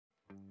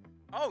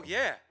Oh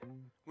yeah,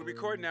 we're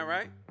recording now,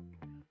 right?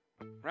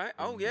 Right?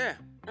 Oh yeah.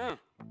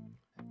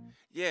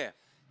 Yeah.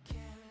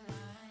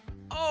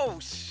 Oh,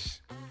 it's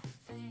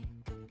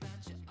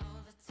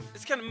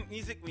kind of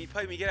music when you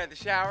play when you get out of the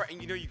shower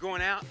and you know you're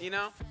going out, you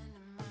know?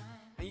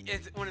 And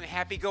it's one of the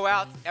happy go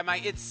outs. I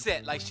mean, it's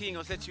set. Like, she ain't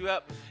gonna set you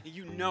up and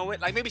you know it.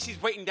 Like, maybe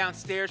she's waiting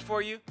downstairs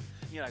for you.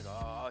 And you're like,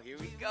 oh, here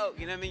we go.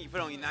 You know what I mean? You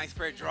put on your nice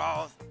pair of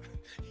drawers.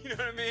 You know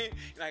what I mean?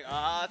 You're like,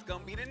 oh, it's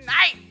gonna be the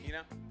night, you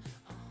know?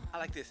 I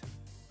like this.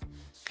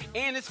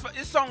 And this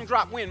song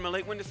dropped when,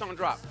 Malik? When did the song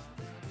drop?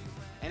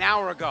 An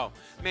hour ago.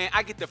 Man,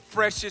 I get the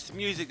freshest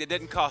music that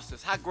doesn't cost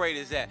us. How great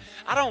is that?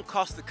 I don't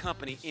cost the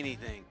company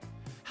anything.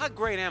 How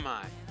great am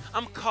I?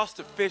 I'm cost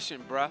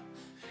efficient, bruh.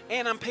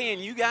 And I'm paying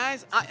you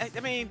guys. I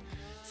mean,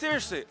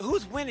 seriously,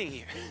 who's winning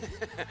here?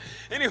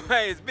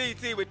 Anyways,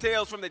 BT with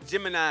Tales from the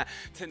Gemini.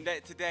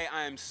 Today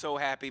I am so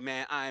happy,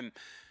 man.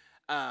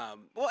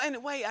 Well, in a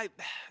way,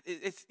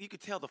 you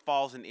could tell the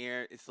fall's in the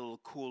air. It's a little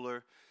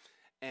cooler.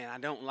 And I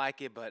don't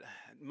like it, but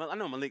I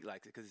know Malik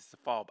likes it because it's the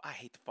fall. But I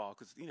hate the fall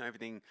because, you know,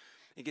 everything,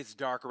 it gets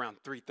dark around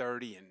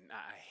 3:30, and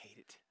I hate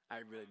it.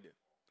 I really do.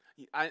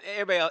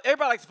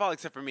 Everybody likes the fall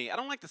except for me. I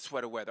don't like the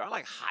sweater weather. I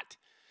like hot.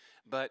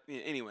 But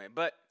anyway,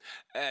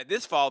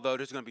 this fall, though,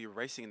 there's going to be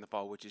racing in the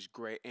fall, which is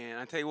great. And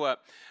I tell you what,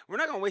 we're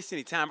not going to waste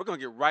any time. We're going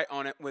to get right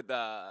on it with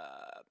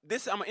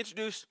this. I'm going to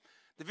introduce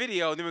the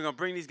video, and then we're going to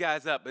bring these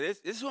guys up. But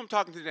this is who I'm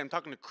talking to today. I'm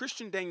talking to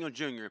Kristian Daniel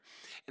Jr.,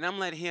 and I'm going to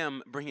let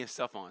him bring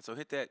himself on. So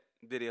hit that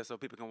video so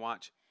people can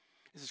watch.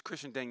 This is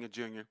Kristian Daniel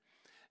Jr.,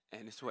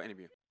 and this is what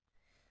interview.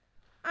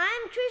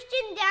 I'm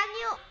Kristian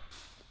Daniel.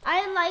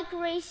 I like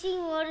racing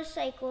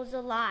motorcycles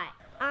a lot.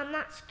 I'm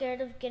not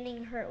scared of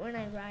getting hurt when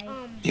I ride.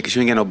 Yeah, because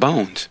you ain't got no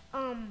bones.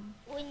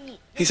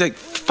 He's like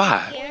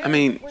 5. I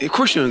mean, of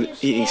course you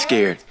ain't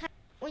scared.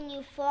 When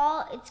you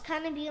fall, it's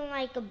kind of being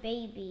like a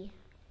baby.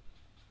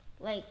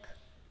 Like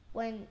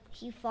when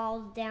he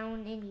falls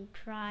down and he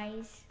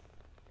cries.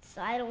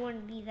 So I don't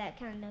want to be that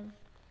kind of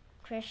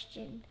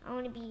Kristian. I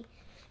want to be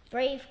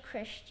brave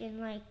Kristian,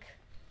 like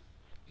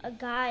a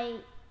guy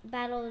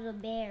battled a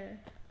bear.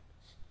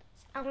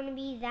 I want to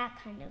be that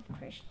kind of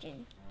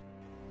Kristian.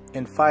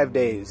 In 5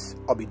 days,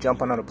 I'll be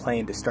jumping on a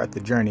plane to start the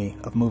journey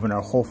of moving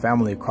our whole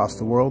family across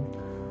the world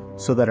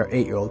so that our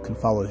 8-year-old can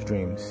follow his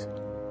dreams.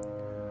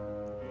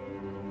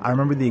 I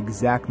remember the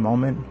exact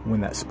moment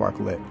when that spark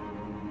lit.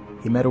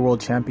 He met a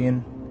world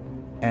champion,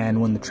 and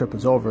when the trip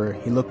was over,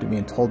 he looked at me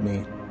and told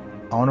me,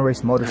 I want to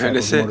race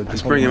motorcycles in MotoGP.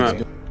 Let's bring him up.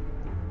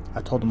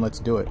 I told him, let's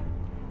do it.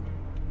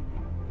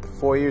 The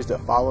 4 years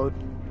that followed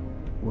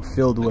were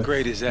filled with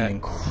an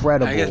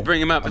incredible I guess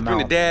bring him up. Let's bring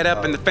the dad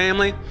up and the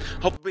family.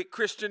 Hopefully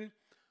Kristian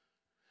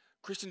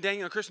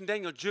Daniel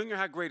Jr.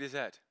 How great is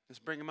that? Let's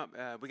bring him up.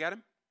 We got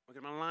him? We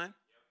got him on the line?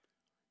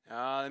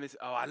 Let me see.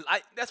 Oh,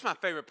 that's my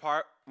favorite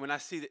part when I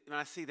see that.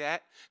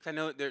 Because I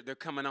know they're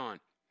coming on.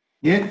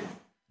 Yeah.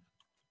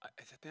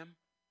 Is that them?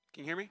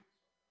 Can you hear me?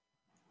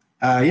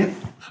 Yeah.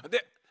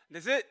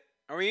 That's it.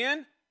 Are we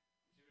in?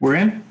 We're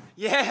in.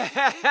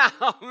 Yeah.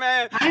 Oh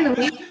man.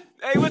 Finally.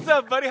 Hey, what's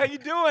up, buddy? How you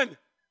doing?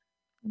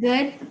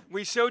 Good.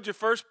 We showed your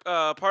first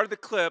part of the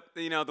clip,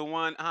 you know, the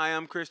one, hi,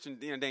 I'm Kristian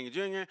Daniel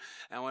Jr.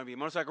 I want to be a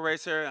motorcycle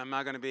racer. I'm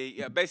not going to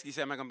be, basically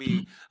said I'm not going to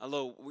be a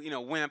little,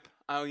 wimp.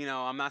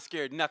 I'm not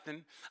scared of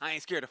nothing. I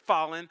ain't scared of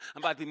falling.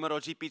 I'm about to be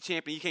MotoGP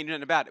champion. You can't do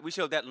nothing about it. We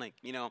showed that link,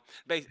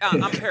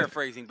 I'm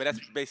paraphrasing, but that's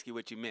basically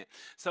what you meant.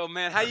 So,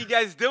 man, how you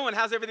guys doing?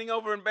 How's everything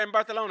over in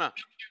Barcelona?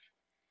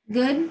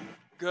 Good.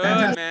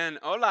 Good, man.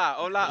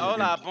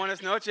 Hola.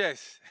 Buenas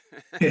noches.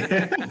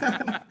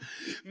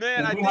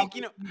 Man,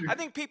 I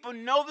think people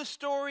know the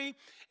story,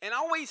 and I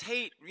always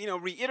hate,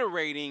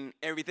 reiterating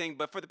everything,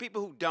 but for the people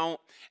who don't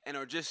and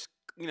are just,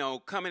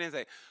 coming in and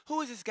say,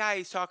 who is this guy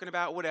he's talking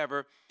about,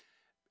 whatever,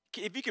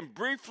 if you can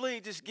briefly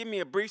just give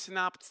me a brief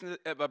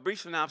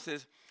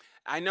synopsis.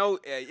 I know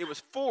it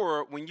was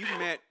when you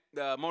met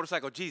the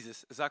motorcycle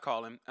Jesus, as I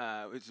call him,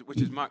 which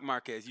is Marc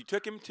Marquez. You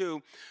took him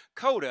to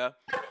COTA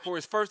for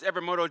his first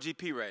ever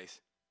MotoGP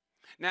race.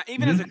 Now,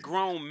 even as a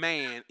grown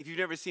man, if you've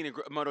never seen a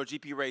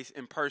MotoGP race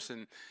in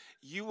person,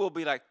 you will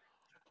be like,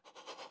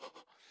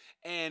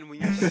 and when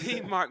you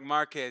see Marc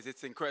Marquez,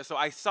 it's incredible. So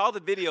I saw the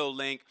video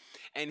link,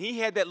 and he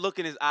had that look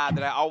in his eye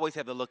that I always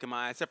have the look in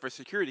my eye, except for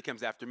security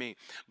comes after me.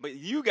 But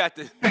you got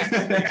to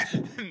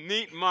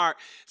meet Marc.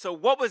 So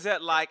what was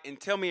that like, and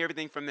tell me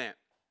everything from that.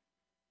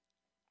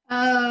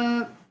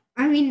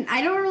 I mean,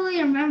 I don't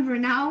really remember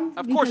now.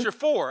 Of course, you're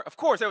 4. Of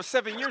course, that was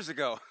 7 years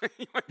ago.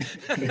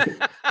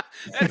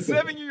 At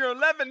 7, you're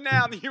 11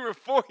 now, and you were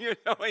 4 years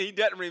old, and he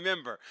doesn't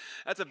remember.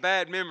 That's a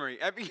bad memory.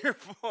 You're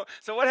 4.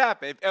 So what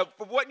happened?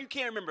 For what you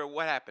can't remember,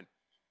 what happened?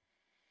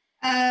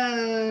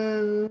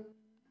 I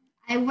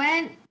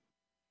went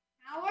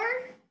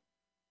shower,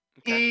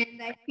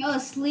 and I fell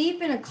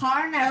asleep in a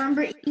car, and I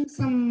remember eating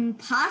some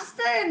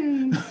pasta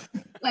and,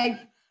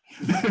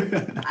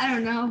 I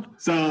don't know.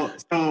 So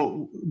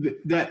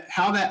that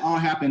how that all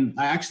happened.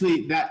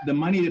 The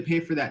money to pay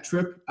for that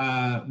trip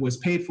was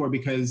paid for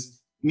because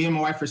me and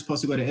my wife were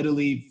supposed to go to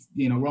Italy,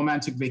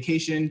 romantic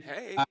vacation.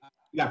 Hey.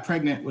 We got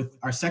pregnant with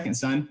our second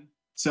son.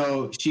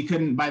 So she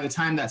couldn't, by the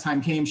time that time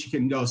came, she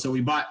couldn't go. So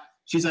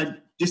she's like,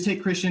 just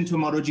take Kristian to a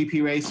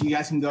MotoGP race. You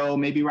guys can go.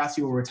 Maybe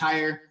Rossi will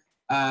retire.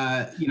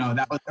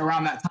 That was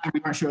around that time. We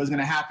weren't sure it was going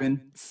to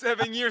happen.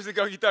 7 years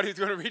ago, you thought he was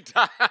going to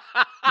retire.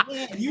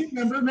 Yeah, you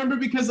remember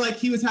because like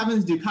he was having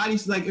his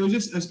Ducatis, like it was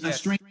just a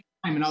strange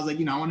time. And I was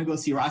like, I want to go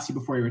see Rossi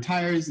before he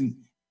retires. And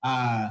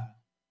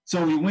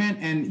so we went,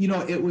 and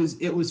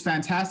it was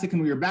fantastic.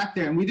 And we were back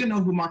there, and we didn't know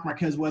who Marc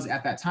Marquez was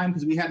at that time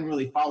because we hadn't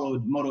really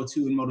followed Moto2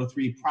 and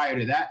Moto3 prior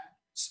to that,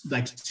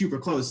 like super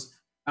close.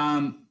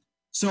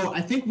 So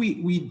I think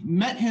we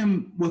met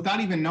him without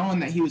even knowing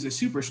that he was a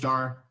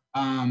superstar.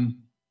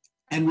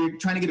 And we were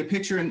trying to get a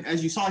picture. And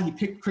as you saw, he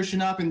picked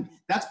Kristian up, and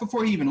that's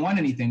before he even won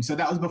anything. So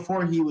that was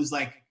before he was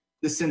like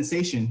the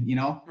sensation,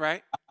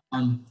 Right.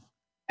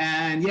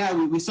 And yeah,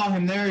 we saw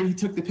him there. He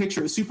took the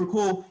picture. It was super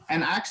cool.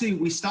 And actually,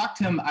 we stalked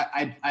him.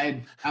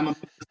 I'm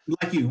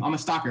like you. I'm a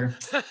stalker.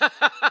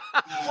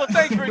 Well,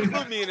 thanks for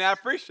including me in that. I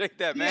appreciate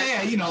that, man.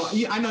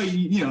 Yeah. I know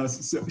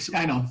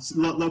I know,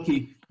 low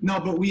key. No,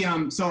 but we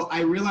so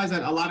I realized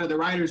that a lot of the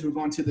riders were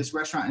going to this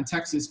restaurant in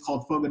Texas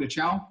called Fogo de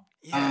Chao.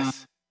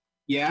 Yes.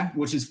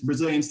 Which is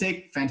Brazilian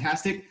steak,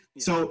 fantastic.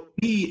 Yeah. So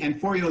me and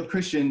 4-year-old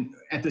Kristian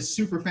at the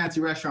super fancy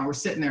restaurant, we're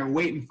sitting there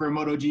waiting for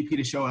MotoGP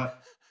to show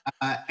up.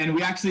 And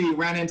we actually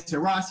ran into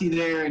Rossi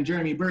there, and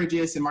Jeremy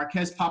Burgess, and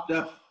Marquez popped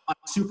up on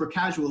a super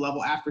casual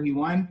level after he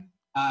won.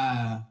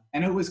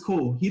 And it was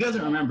cool. He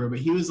doesn't remember, but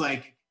he was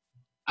like,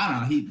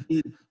 I don't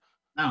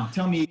know,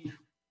 tell me.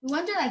 We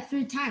went there like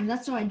 3 times.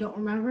 That's why I don't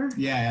remember.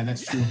 Yeah,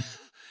 that's true.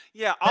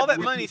 Yeah, all that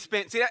money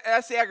spent. See,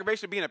 that's the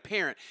aggravation of being a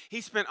parent.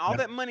 He spent all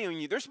that money on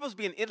you. They're supposed to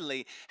be in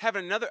Italy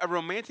having a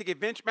romantic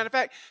adventure. Matter of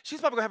fact, she's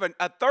probably going to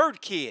have a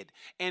 3rd kid.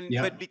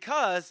 But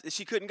because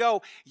she couldn't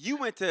go, you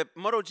went to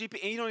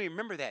MotoGP, and you don't even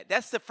remember that.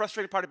 That's the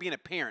frustrating part of being a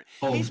parent.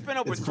 He spent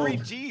over 3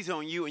 G's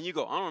on you, and you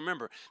go, I don't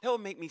remember. That would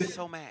make me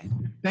so mad.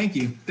 Thank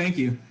you.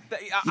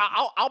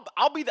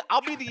 I'll be the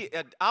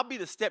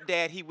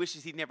stepdad he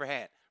wishes he never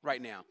had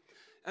right now.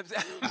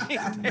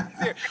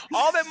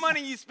 All that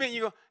money you spent,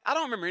 you go, I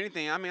don't remember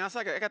anything. I mean, I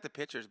got the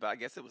pictures, but I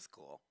guess it was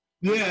cool.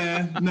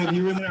 Yeah. No, do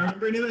you really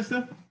remember any of that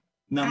stuff?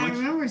 Not much. I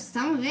remember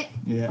some of it.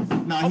 Yeah.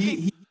 No,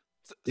 okay.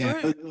 So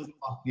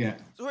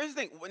here's the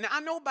thing. Now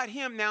I know about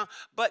him now,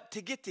 but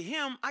to get to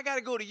him, I got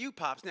to go to you,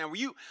 Pops. Now,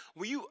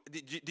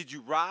 did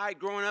you ride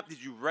growing up?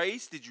 Did you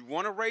race? Did you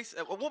want to race?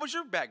 What was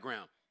your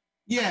background?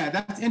 Yeah,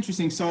 that's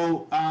interesting.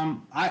 So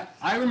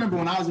I remember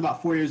when I was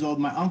about 4 years old,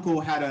 my uncle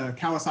had a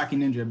Kawasaki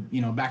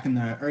Ninja, back in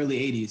the early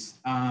 80s.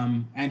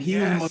 And he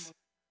was,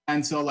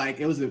 and so like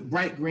it was a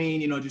bright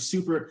green, just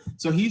super.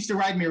 So he used to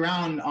ride me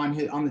around on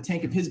the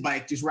tank of his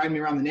bike, just riding me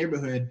around the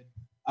neighborhood.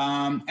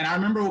 And I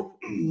remember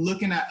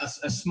looking at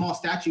a small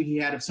statue he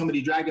had of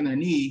somebody dragging their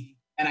knee,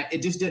 and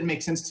it just didn't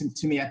make sense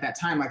to me at that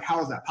time. Like, how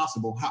is that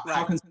possible?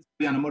 How can somebody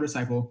be on a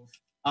motorcycle?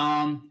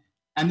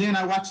 And then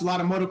I watched a lot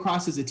of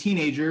motocross as a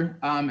teenager,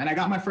 and I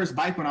got my first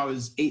bike when I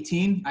was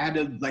 18. I had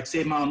to like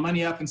save my own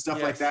money up and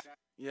stuff like that.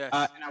 Yes.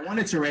 And I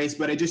wanted to race,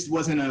 but it just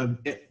wasn't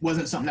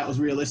something that was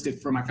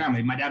realistic for my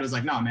family. My dad was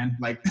like, "No, man,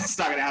 like it's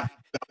not gonna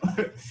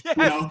happen."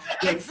 Yes,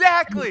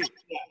 exactly.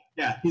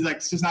 Yeah. He's like,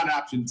 it's just not an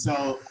option.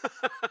 So,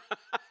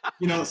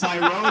 so I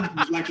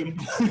rode like, what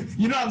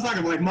I'm talking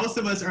about. Like most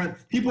of us are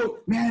people,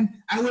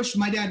 man, I wish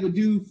my dad would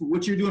do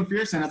what you're doing for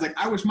your son. I was like,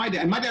 I wish my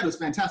dad, and my dad was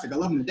fantastic. I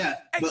love him to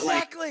death.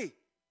 Exactly. But like,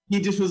 he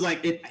just was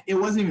like, it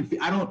wasn't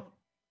even,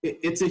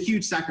 it's a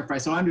huge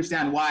sacrifice. So I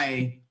understand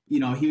why, he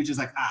was just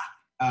like,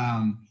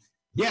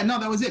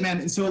 that was it, man.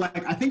 And so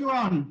like, I think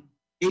around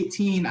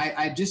 18,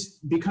 I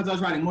just, because I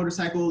was riding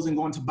motorcycles and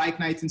going to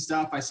bike nights and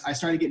stuff, I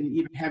started getting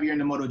even heavier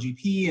into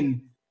MotoGP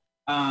and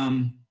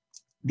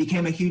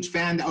became a huge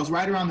fan. I was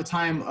right around the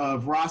time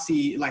of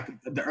Rossi, like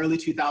the early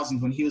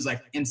 2000s when he was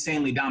like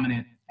insanely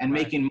dominant and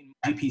making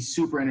MotoGP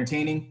super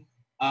entertaining.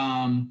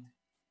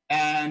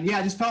 And yeah,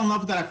 I just fell in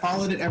love with that. I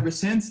followed it ever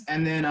since.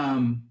 And then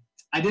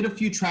I did a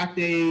few track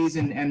days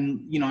and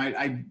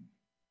I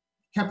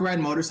kept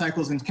riding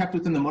motorcycles and kept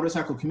within the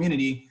motorcycle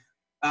community.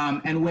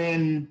 And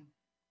when,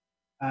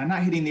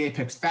 not hitting the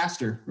apex,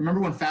 Faster. Remember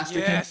when Faster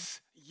came out?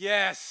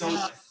 Yes.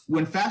 So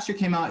when Faster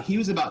came out, he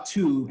was about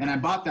 2, and I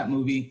bought that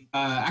movie.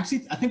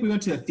 Actually, I think we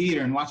went to a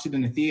theater and watched it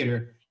in the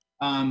theater.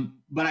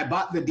 But I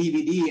bought the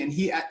DVD, and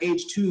he, at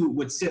age 2,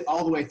 would sit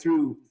all the way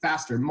through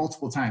Faster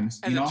multiple times.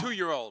 As a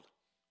 2-year-old.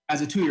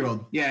 As a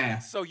 2-year-old, yeah.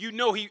 So you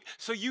knew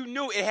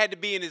it had to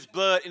be in his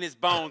blood, in his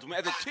bones.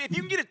 If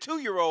you can get a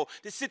 2-year-old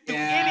to sit through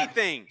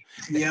anything,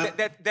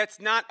 that's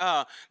not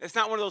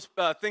one of those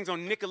things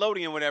on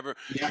Nickelodeon or whatever.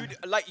 Yeah.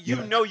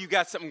 You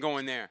got something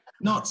going there.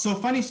 No, so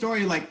funny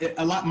story. Like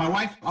my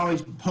wife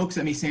always pokes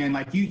at me saying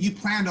like you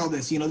planned all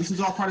this. This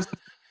is all part of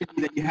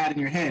something that you had in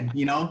your head.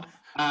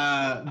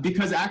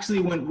 Because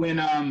actually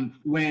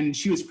when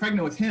she was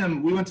pregnant with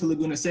him, we went to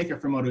Laguna Seca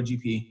for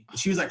MotoGP.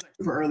 She was like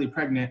super early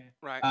pregnant.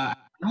 Right.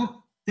 I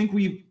don't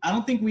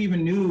think we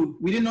even knew.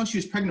 We didn't know she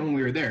was pregnant when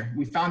we were there.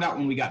 We found out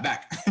when we got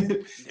back. There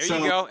you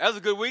go. That was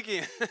a good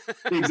weekend.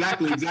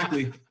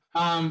 Exactly.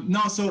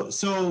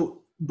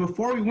 So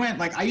before we went,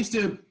 like I used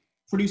to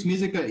produce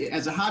music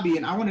as a hobby,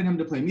 and I wanted him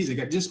to play music.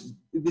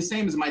 the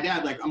same as my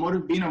dad. Like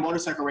being a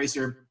motorcycle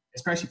racer,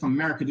 especially from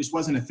America, just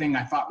wasn't a thing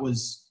I thought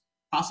was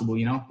possible.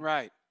 You know.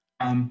 Right.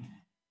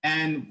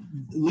 And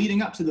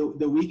leading up to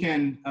the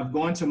weekend of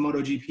going to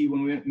MotoGP,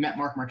 when we met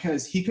Marc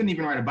Marquez, he couldn't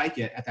even ride a bike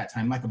yet at that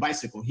time, like a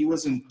bicycle. He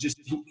wasn't just,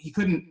 he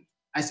couldn't,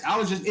 I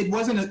was just, it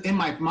wasn't in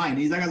my mind.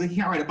 I was like, he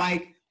can't ride a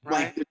bike.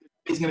 Right. Like,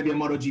 he's going to be a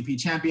MotoGP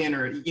champion,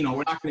 or, you know,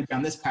 we're not going to be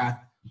on this path.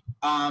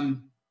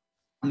 I'm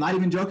not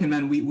even joking,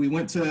 man. We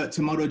went to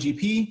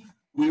MotoGP.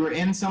 We were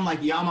in some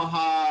like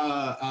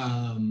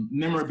Yamaha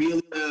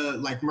memorabilia,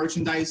 like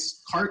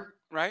merchandise cart.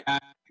 Right.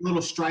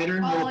 Little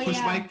Strider, little push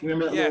bike.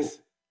 Remember that little?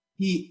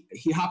 He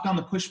hopped on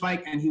the push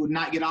bike and he would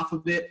not get off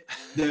of it.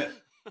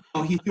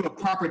 He threw a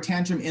proper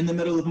tantrum in the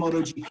middle of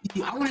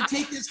MotoGP. I want to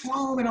take this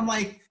home, and I'm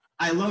like,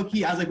 I was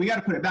like, we got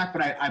to put it back.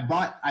 But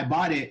I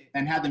bought it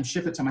and had them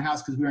ship it to my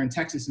house because we were in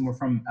Texas and we're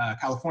from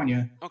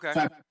California. Okay.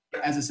 So I bought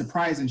it as a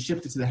surprise and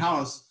shipped it to the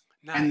house.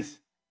 Nice. And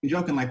I'm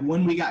joking, like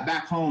when we got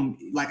back home,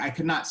 like I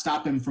could not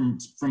stop him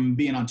from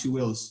being on two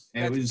wheels.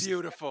 That's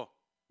beautiful.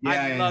 Yeah,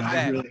 I love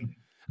that.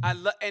 I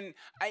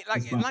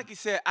like you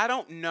said, I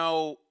don't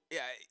know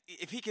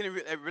if he can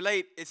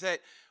relate. It's that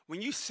when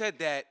you said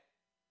that,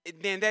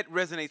 man, that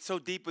resonates so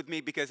deep with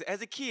me, because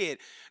as a kid,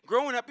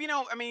 growing up, you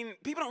know, I mean,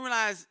 people don't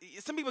realize,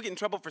 some people get in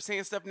trouble for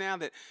saying stuff now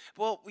that,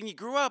 well, when you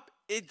grew up,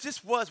 it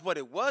just was what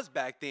it was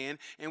back then,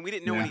 and we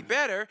didn't know any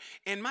better.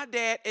 And my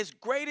dad, as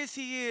great as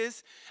he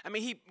is, I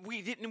mean,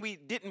 we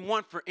didn't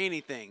want for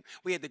anything.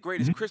 We had the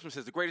greatest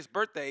Christmases, the greatest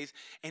birthdays,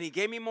 and he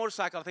gave me a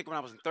motorcycle, I think, when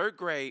I was in 3rd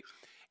grade.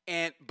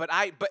 But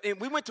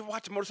we went to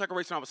watch a motorcycle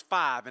race when I was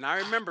 5, and I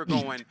remember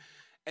going,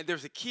 and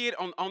there's a kid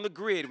on the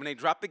grid when they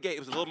dropped the gate. It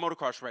was a little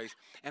motocross race.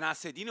 And I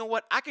said, you know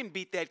what? I can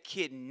beat that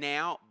kid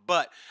now.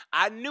 But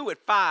I knew at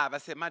 5, I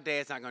said, my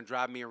dad's not going to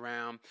drive me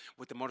around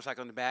with the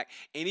motorcycle in the back.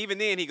 And even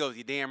then, he goes,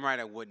 you're damn right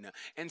I wouldn't have.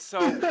 And so,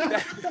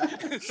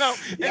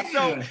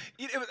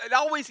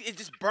 it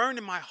just burned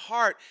in my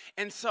heart.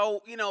 And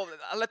so, you know,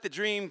 I let the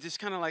dream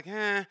just kind of like,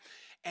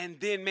 And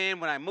then,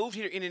 man, when I moved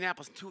here to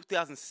Indianapolis in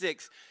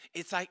 2006,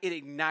 it's like it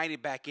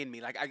ignited back in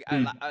me. Like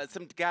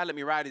some guy let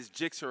me ride his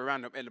Gixxer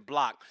around in the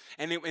block,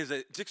 and it was a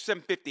Gixxer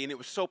 750, and it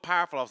was so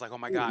powerful. I was like, oh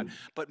my God!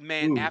 But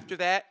man, after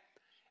that,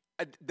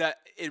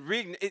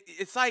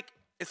 it's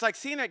like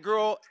seeing that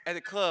girl at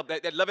the club,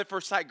 that love at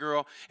first sight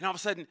girl, and all of a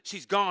sudden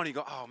she's gone. You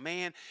go, oh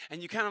man,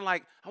 and you kind of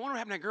like, I wonder what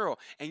happened to that girl,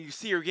 and you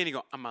see her again. You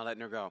go, I'm not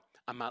letting her go.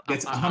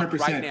 That's 100%.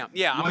 Right now.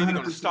 Yeah, I'm 100%. Either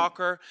going to stalk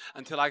her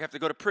until I have to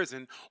go to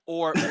prison,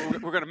 or we're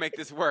going to make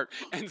this work.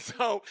 And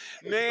so,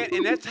 man,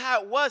 and that's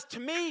how it was. To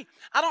me,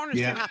 I don't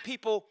understand how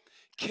people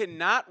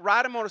cannot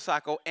ride a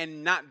motorcycle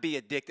and not be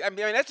addicted. I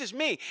mean, that's just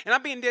me. And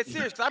I'm being dead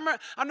serious.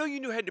 I know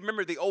you had to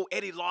remember the old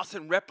Eddie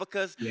Lawson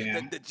replicas,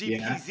 the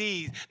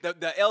GPZs,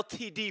 the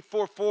LTD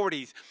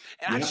 440s.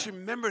 And I just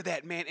remember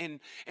that, man.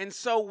 And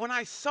so when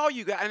I saw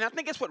you guys, and I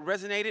think that's what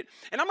resonated,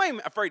 and I'm not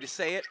even afraid to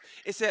say it,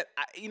 it's that,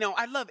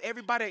 I love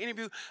everybody I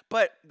interview,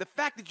 but the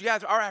fact that you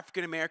guys are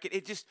African-American,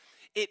 it just,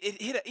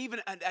 it hit even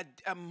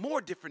a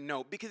more different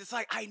note, because it's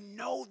like, I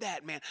know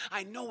that, man.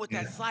 I know what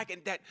that's like,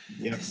 and that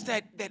just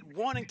that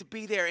wanting to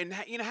be there, and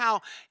you know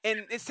how,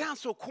 and it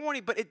sounds so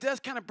corny, but it does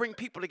kind of bring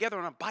people together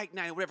on a bike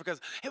night or whatever,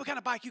 because, hey, what kind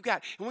of bike you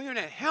got? And when you're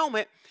in a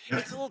helmet,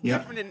 it's a little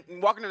different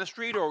than walking down the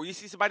street, or you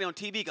see somebody on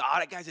TV go, oh,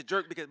 that guy's a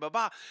jerk because blah,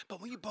 blah. But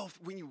when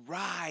you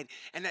ride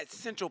and that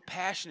central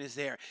passion is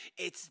there,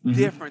 it's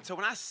different. So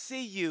when I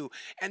see you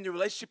and the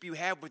relationship you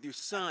have with your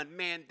son,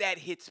 man, that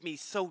hits me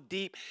so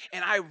deep,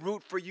 and I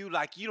root for you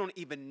like you don't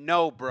even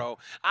know, bro.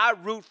 I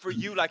root for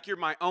you like you're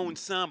my own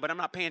son, but I'm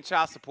not paying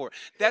child support.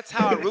 That's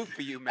how I root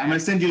for you, man. I'm gonna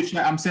send you.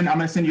 I'm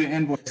gonna send you an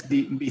invoice,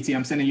 BT.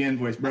 I'm sending you an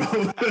invoice, bro.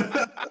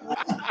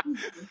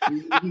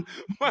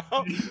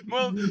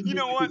 well, you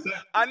know what?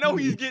 I know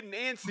he's getting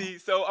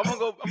antsy, so I'm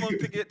gonna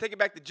take it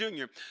back to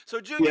Junior. So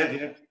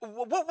Junior,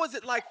 what was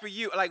it like for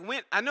you? Like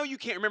when I know you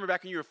can't remember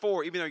back when you were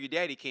 4, even though your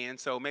daddy can.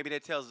 So maybe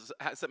that tells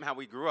us something how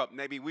we grew up.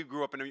 Maybe we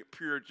grew up in a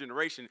pure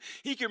generation.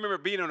 He can remember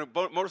being on a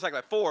motorcycle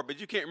at 4,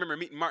 but you can't remember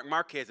meeting Marc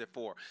Marquez at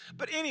 4.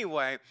 But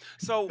anyway,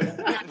 so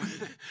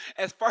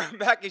as far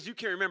back as you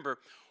can remember,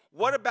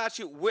 what about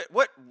you?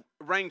 What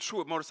rang true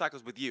with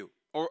motorcycles with you,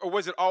 or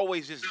was it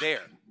always just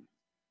there?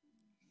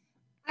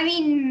 I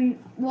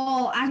mean,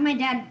 well, as my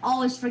dad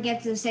always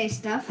forgets to say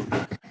stuff.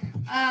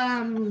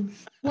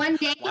 One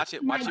day, watch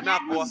your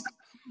mouth, boy.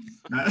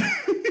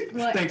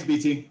 Thanks,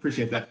 BT.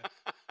 Appreciate that.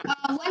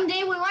 One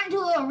day we went to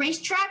a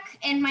racetrack,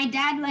 and my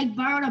dad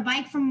borrowed a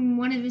bike from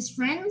one of his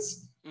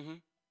friends.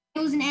 It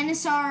was an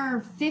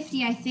NSR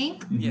 50, I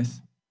think. Yes.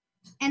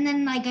 And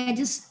then I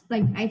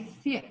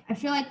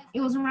feel like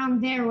it was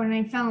around there when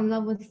I fell in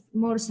love with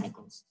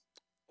motorcycles.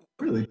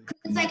 Really?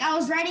 It's like I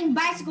was riding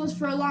bicycles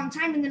for a long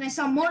time, and then I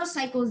saw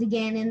motorcycles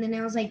again, and then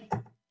I was like,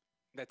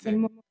 that's it.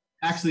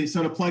 Actually,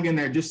 so to plug in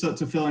there, just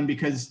to fill in,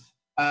 because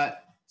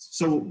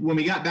so when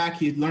we got back,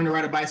 he learned to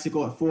ride a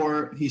bicycle at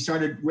 4. He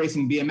started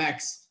racing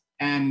BMX,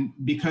 and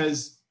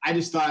because I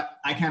just thought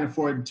I can't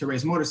afford to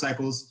race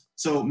motorcycles,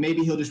 so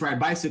maybe he'll just ride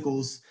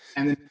bicycles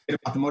and then forget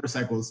about the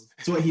motorcycles.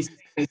 So what he said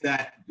is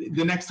that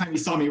the next time he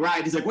saw me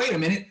ride, he's like, wait a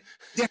minute,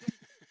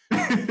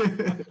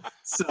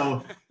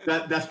 So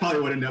that's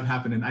probably what ended up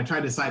happening. I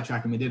tried to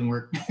sidetrack him. It didn't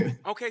work.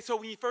 Okay, so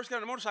when you first got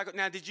on a motorcycle,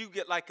 now did you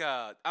get like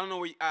I don't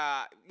know, you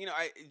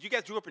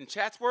guys grew up in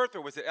Chatsworth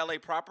or was it LA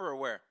proper or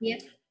where? Yeah.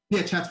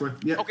 Yeah,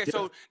 Chatsworth. Yeah. Okay, yeah.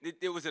 so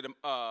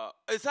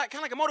it's like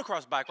kind of like a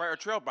motocross bike, right, or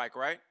trail bike,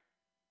 right?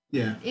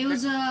 Yeah. It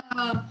was a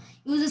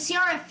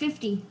CRF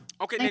 50.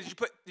 Okay, now did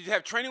you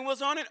have training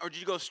wheels on it, or did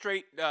you go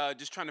straight,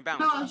 just trying to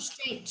balance?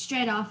 No,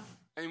 straight off.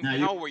 And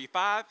how old were you?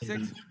 5,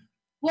 6?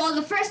 Well,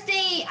 the first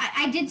day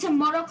I did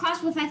some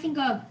motocross with I think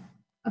a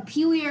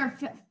Pee-wee or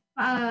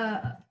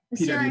a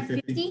CRF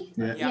 50.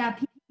 Yeah,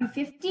 Pee-wee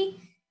 50,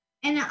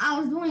 and I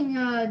was doing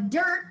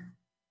dirt,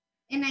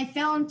 and I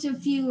fell into a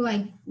few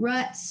like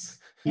ruts.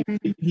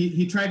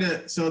 He tried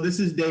to. So this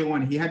is day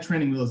one. He had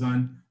training wheels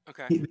on.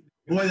 Okay. The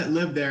boy that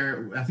lived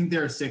there, I think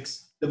there were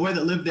 6. The boy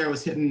that lived there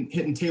was hitting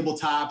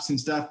tabletops and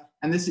stuff.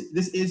 And this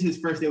is his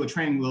first day with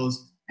training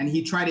wheels. And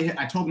he tried to hit.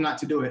 I told him not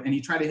to do it, and he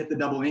tried to hit the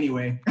double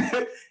anyway,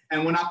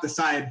 and went off the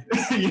side.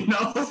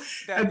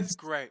 That's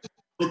great.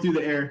 Through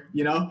the air,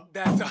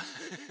 That's.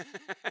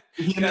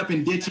 He ended up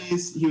in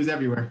ditches. He was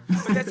everywhere.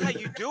 But that's how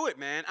you do it,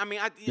 man. I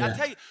mean, I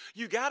tell you,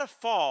 you got to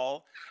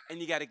fall, and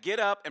you got to get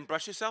up and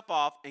brush yourself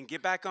off and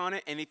get back on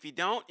it. And if you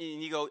don't,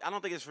 and you go, I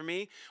don't think it's for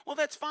me, well,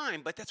 that's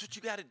fine. But that's what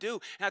you got to do.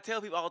 And I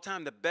tell people all the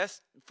time, the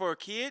best for a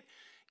kid,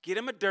 get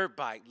him a dirt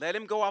bike. Let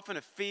him go off in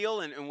a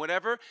field and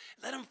whatever.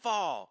 Let him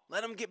fall.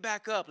 Let him get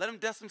back up. Let him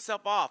dust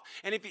himself off.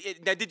 And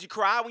now, did you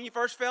cry when you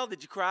first fell?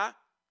 Did you cry?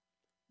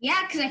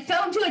 Yeah, because I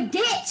fell into a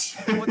ditch.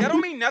 Well, that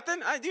don't mean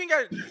nothing. You ain't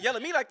got to yell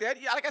at me like that.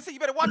 Like I said, you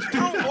better watch your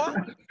tone, boy.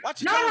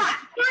 Watch your tone. No,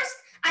 first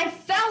I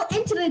fell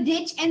into the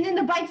ditch, and then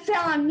the bike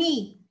fell on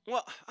me.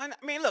 Well, I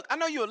mean, look, I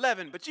know you're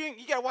 11, but you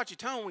got to watch your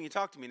tone when you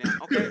talk to me now,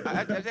 okay?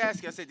 I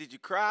asked you, I said, did you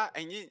cry?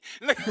 And you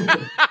look.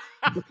 I'm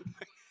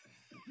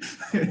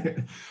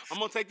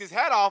going to take this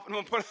hat off, and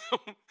I'm going to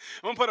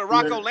put a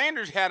Rocco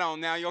Landers hat on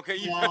now. You okay?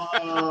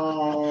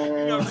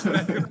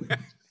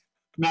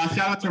 No,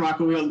 shout out to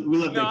Rocco. We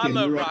love that kid. I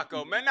love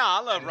Rocco, man. No, I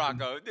love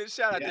Rocco.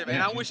 Shout out to him,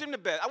 man. I wish him the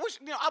best. I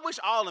wish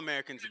all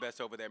Americans the best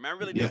over there, man. I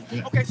really do.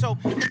 Yeah. Okay, so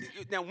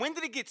now when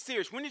did it get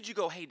serious? When did you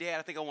go, hey, Dad,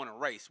 I think I want to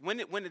race? When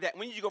did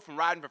you go from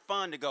riding for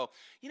fun to go,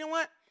 you know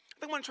what? I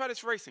think I want to try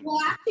this racing. Well,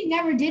 I actually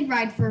never did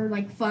ride for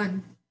like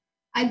fun.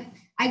 I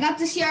got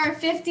the CR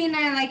 50 and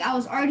I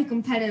was already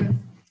competitive.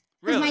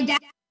 Because my dad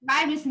would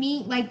ride with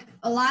me like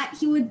a lot.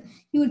 He would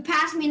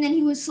pass me and then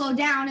he would slow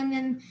down, and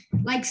then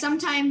like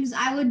sometimes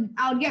I would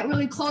get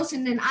really close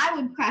and then I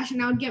would crash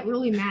and I would get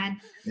really mad.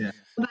 Yeah.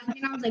 But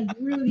then I was like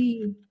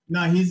really.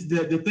 No, he's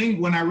the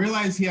thing. When I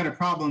realized he had a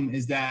problem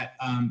is that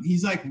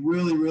he's like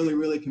really, really,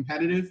 really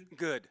competitive.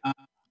 Good.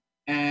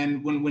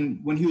 And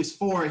when he was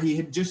 4, he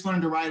had just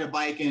learned to ride a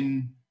bike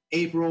in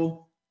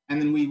April,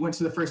 and then we went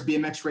to the first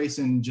BMX race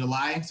in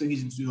July. So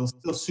he's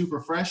still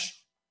super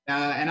fresh.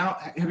 And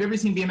have you ever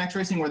seen BMX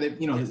racing where they,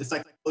 it's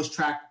like close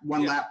track,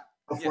 one lap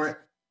before it?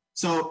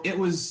 So it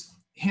was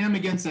him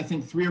against, I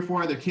think, 3 or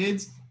 4 other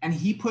kids, and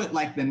he put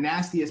like the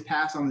nastiest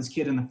pass on this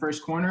kid in the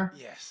first corner.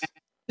 Yes.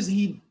 And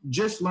he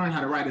just learned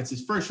how to ride. It's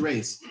his first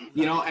race, and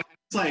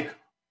it's like,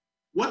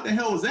 what the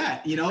hell was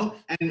that?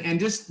 And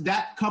just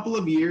that couple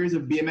of years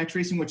of BMX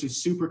racing, which is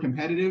super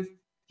competitive,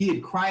 he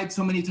had cried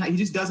so many times.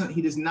 He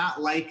does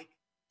not like,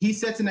 he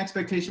sets an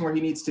expectation where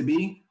he needs to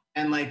be,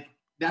 and like,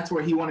 that's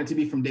where he wanted to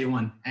be from day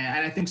one.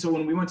 And I think so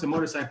when we went to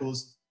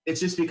motorcycles, it's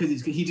just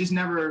because he just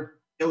never,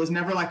 it was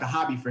never like a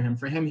hobby for him.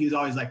 For him, he was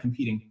always like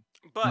competing.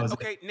 But,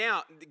 okay,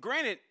 now,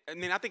 granted, I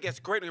mean, I think that's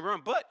great,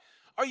 but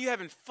are you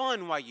having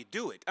fun while you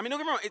do it? I mean, don't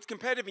get me wrong, it's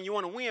competitive and you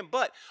want to win,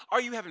 but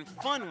are you having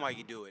fun while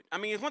you do it? I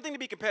mean, it's one thing to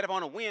be competitive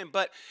on a win,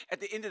 but at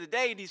the end of the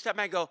day, do you stop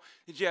back and go,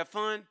 did you have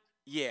fun?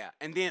 Yeah.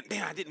 And then,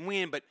 man, I didn't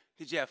win, but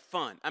did you have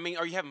fun? I mean,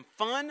 are you having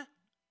fun?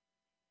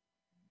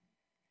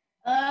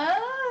 I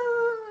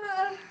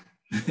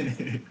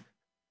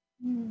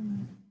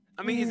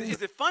mean,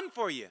 is it fun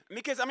for you?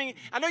 Because, I mean,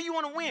 I know you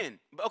want to win.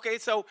 Okay,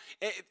 so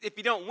if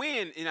you don't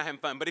win, you're not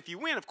having fun. But if you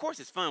win, of course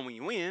it's fun when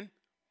you win.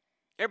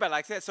 Everybody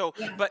likes that. So,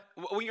 yeah. But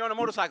when you're on a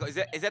motorcycle, is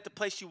that the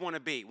place you want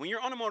to be? When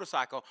you're on a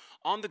motorcycle,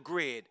 on the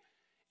grid,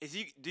 is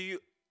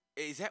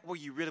that where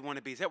you really want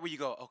to be? Is that where you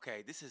go,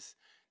 okay, this is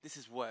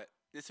what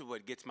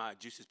gets my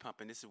juices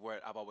pumping. This is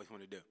what I've always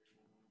wanted to do.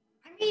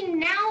 I mean,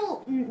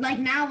 now when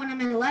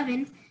I'm at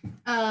 11,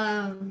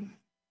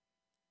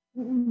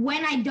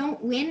 when I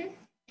don't win,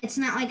 it's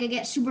not like I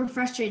get super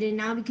frustrated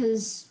now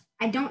because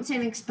I don't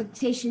set an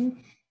expectation,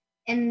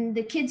 and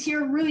the kids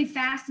here are really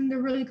fast and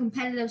they're really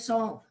competitive.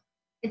 So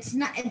if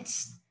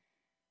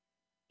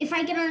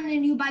I get on a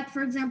new bike,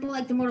 for example,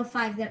 like the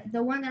Moto5,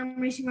 the one that I'm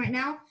racing right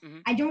now, mm-hmm.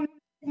 I don't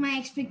set my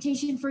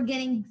expectation for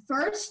getting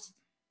first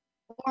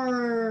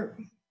or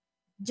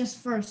just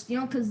first,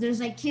 because there's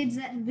like kids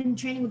that have been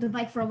training with the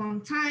bike for a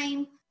long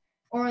time,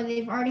 or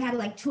they've already had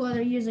like 2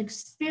 other years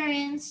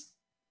experience.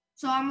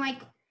 So I'm like,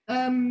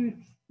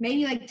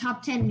 maybe like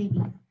top 10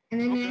 maybe.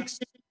 And then the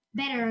next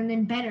better and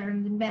then better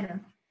and then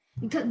better.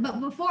 But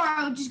before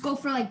I would just go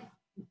for like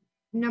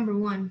number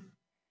 1.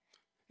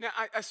 Now,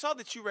 I saw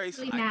that you raced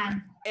Really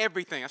mad.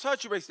 everything. I saw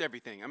that you raced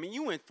everything. I mean,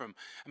 you went from,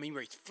 you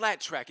raced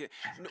flat track.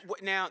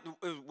 Now,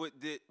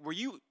 were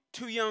you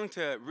too young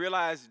to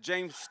realize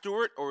James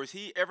Stewart, or is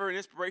he ever an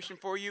inspiration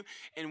for you?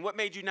 And what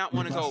made you not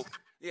want to go,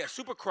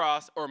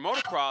 supercross or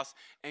motocross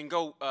and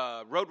go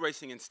road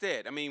racing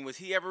instead? I mean, was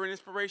he ever an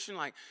inspiration,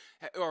 like,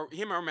 or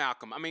him or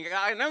Malcolm? I mean,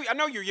 I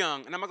know you're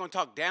young, and I'm not going to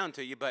talk down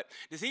to you, but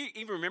does he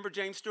even remember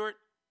James Stewart?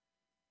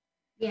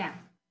 Yeah.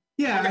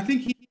 Yeah, I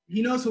think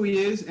he knows who he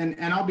is, and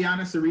I'll be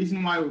honest, the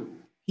reason why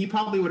he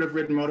probably would have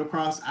ridden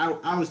motocross,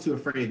 I was too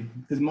afraid,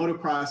 because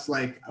motocross,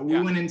 like, we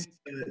went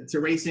into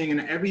racing,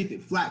 and everything,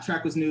 flat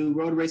track was new,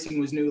 road racing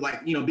was new,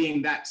 like,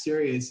 being that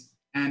serious.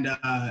 And,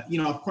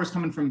 of course,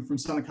 coming from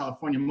Southern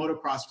California,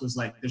 motocross was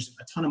like, there's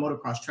a ton of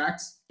motocross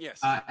tracks. Yes.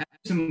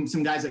 And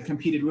some guys that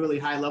competed really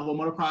high level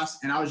motocross.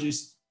 And I was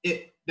just,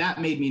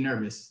 that made me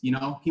nervous.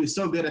 He was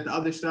so good at the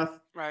other stuff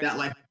that,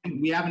 like,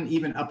 we haven't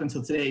even up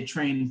until today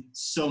trained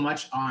so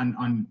much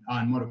on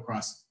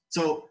motocross.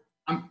 So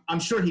I'm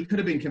sure he could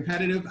have been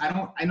competitive.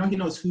 I know he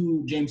knows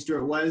who James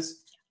Stewart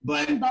was,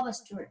 but And Bubba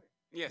Stewart.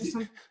 Yes.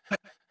 But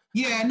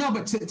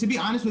to be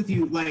honest with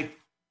you, like,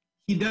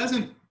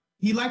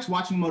 he likes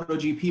watching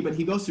MotoGP, but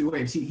he goes through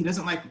waves. He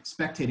doesn't like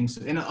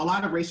spectating. And a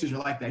lot of racers are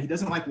like that. He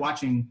doesn't like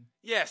watching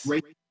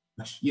racing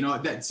much.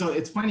 So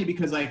it's funny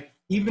because, like,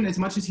 even as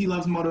much as he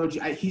loves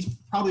MotoGP, he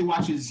probably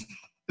watches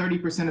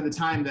 30% of the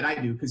time that I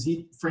do, because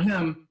for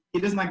him,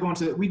 he doesn't like going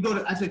to.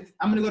 I said,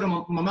 I'm going to go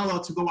to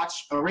Mamelo to go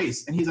watch a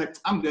race, and he's like,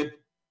 I'm good,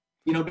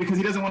 because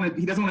he doesn't want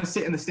to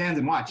sit in the stands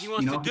and watch. He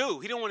wants to do.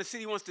 He don't want to sit.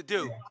 He wants to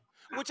do.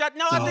 Yeah. Which I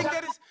think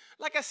that is,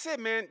 like I said,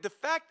 man, the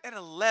fact at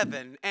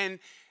 11, and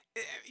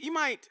you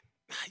may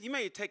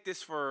take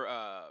this for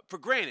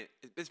granted,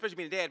 especially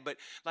being a dad, but,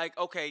 like,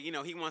 okay,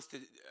 he wants to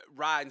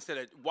ride instead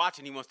of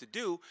watching, he wants to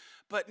do.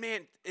 But,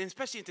 man, and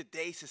especially in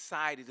today's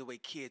society, the way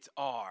kids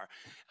are,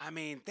 I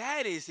mean,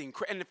 that is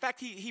incredible. And the fact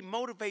he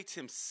motivates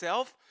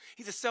himself,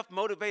 he's a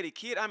self-motivated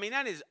kid. I mean,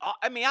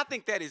 I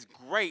think that is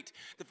great,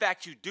 the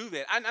fact you do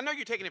that. I know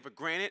you're taking it for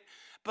granted,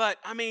 but,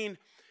 I mean,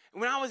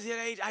 when I was that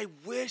age, I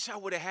wish I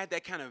would have had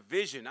that kind of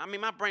vision. I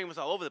mean, my brain was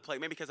all over the place,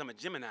 maybe because I'm a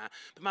Gemini,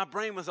 but my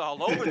brain was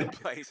all over the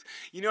place.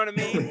 You know what I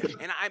mean?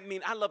 And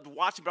I loved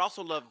watching, but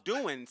also loved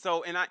doing.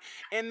 So,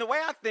 and the way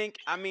I think,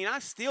 I mean, I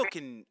still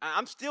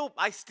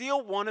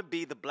want to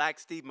be the Black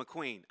Steve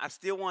McQueen. I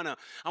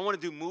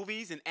want to do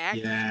movies and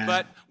act,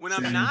 but when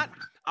I'm not,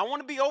 I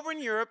want to be over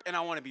in Europe, and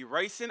I want to be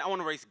racing. I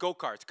want to race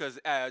go-karts, because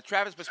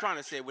Travis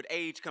Pastrana said, with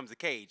age comes a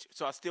cage.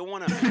 So I still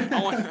want to, you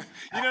know what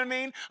I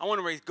mean? I want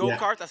to race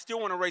go-karts. I still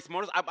want to race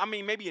motors. I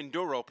mean, maybe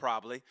enduro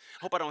probably.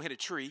 Hope I don't hit a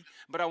tree,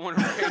 but I want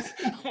to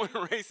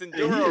race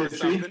enduro or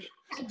something.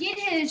 I did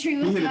hit a tree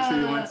with the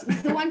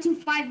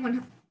 125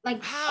 one.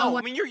 Like, how?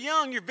 I mean, you're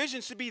young. Your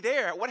vision should be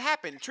there. What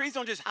happened? Trees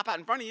don't just hop out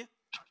in front of you.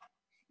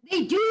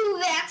 They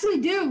do. They actually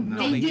do.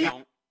 No, they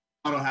don't.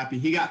 Throttle happy.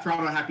 He got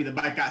throttle happy. The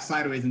bike got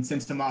sideways and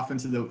sent him off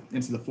into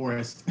the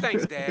forest.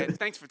 Thanks, Dad.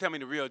 Thanks for telling me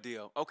the real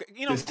deal. Okay,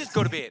 just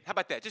go to bed. How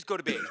about that? Just go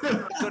to bed.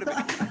 Go to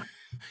bed.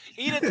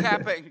 Eat a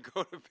tappa and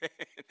go to bed.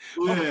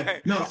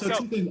 Okay. No. So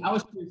two things. I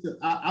was curious.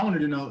 I wanted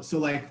to know. So,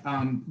 like,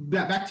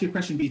 back to your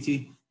question,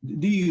 BT.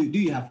 Do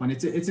you have fun?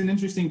 It's an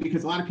interesting,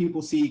 because a lot of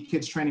people see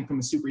kids training from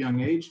a super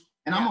young age,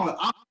 and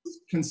I'm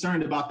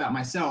concerned about that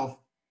myself.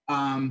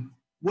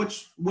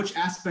 Which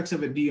aspects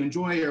of it do you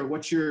enjoy, or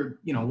what's your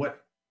what?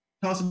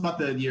 Tell us about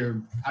how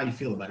you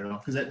feel about it all,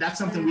 because that's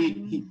something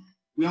we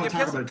don't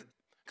talk about.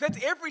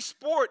 Because every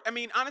sport, I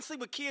mean, honestly,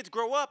 when kids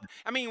grow up,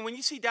 I mean, when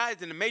you see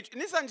guys in the major,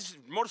 and this is not just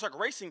motorcycle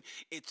racing,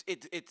 it's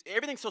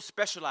everything's so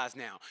specialized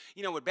now.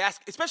 With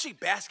especially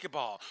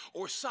basketball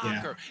or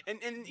soccer, and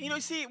you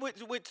see it with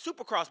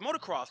supercross,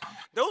 motocross.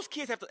 Those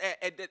kids have to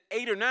at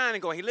 8 or 9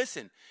 and go, hey,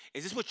 listen,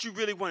 is this what you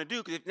really want to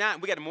do? Because if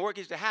not, we got to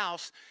mortgage the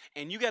house,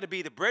 and you got to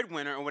be the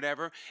breadwinner or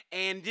whatever.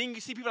 And then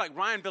you see people like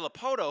Ryan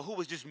Villapoto, who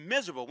was just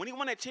miserable when he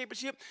won that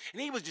championship,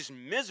 and he was just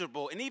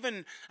miserable. And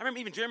I remember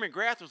even Jeremy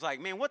McGrath was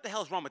like, man, what the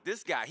hell's wrong with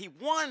this guy? He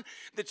won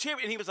the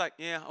championship, and he was like,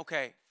 yeah,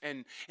 okay.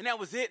 And that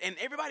was it. And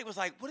everybody was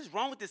like, what is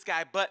wrong with this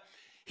guy? But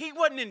he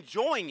wasn't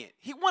enjoying it.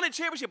 He won a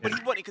championship, but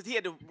he wasn't, because he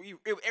had to,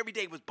 every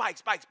day was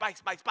bikes, train.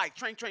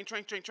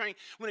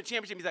 Win a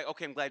championship, he's like,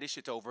 okay, I'm glad this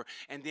shit's over.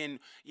 And then,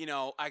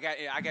 I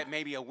got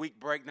maybe a week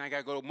break, and I got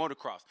to go to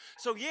motocross.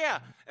 So, yeah,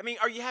 I mean,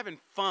 are you having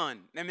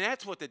fun? I mean,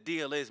 that's what the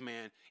deal is,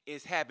 man,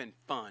 is having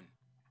fun.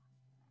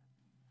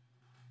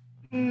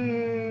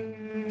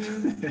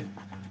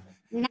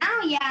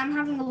 Now, yeah, I'm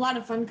having a lot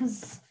of fun,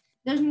 because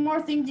there's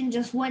more things than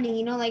just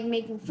winning, like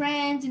making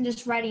friends and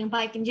just riding a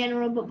bike in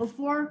general. But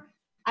before,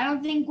 I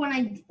don't think when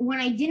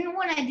I didn't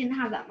win, I didn't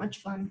have that much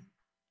fun.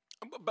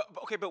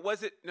 But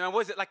was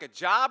it like a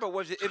job, or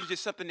was it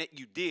just something that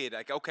you did?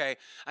 Like, okay,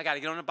 I got to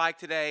get on the bike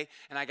today,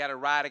 and I got to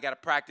ride, I got to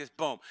practice,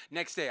 boom.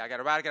 Next day, I got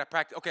to ride, I got to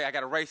practice. Okay, I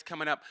got a race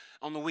coming up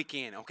on the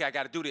weekend. Okay, I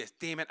got to do this.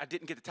 Damn it, I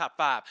didn't get the top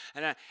 5.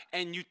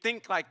 And you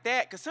think like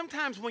that, because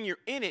sometimes when you're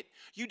in it,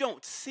 you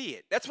don't see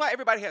it. That's why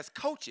everybody has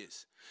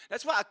coaches.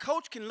 That's why a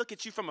coach can look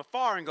at you from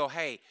afar and go,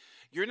 hey,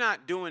 you're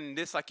not doing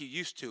this like you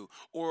used to,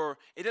 or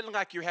it doesn't look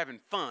like you're having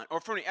fun, or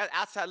from the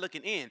outside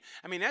looking in.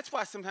 I mean, that's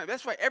why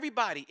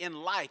everybody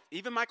in life,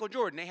 even Michael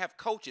Jordan, they have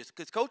coaches,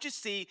 because coaches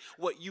see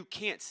what you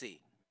can't see.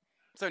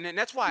 So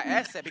that's why I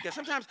asked that, because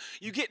sometimes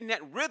you get in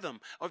that rhythm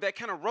or that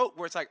kind of rote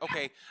where it's like,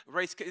 okay,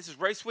 this is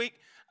race week.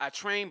 I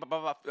train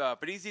for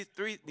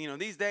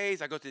these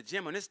days. I go to the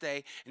gym on this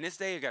day, and this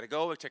day I got to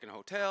go check in a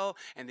hotel,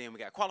 and then we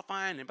got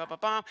qualifying, and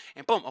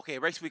and boom, okay,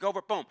 race week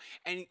over, boom,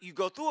 and you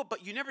go through it,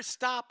 but you never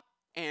stop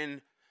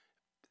and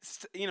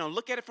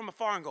look at it from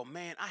afar and go,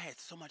 man, I had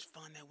so much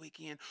fun that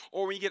weekend.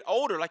 Or when you get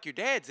older, like your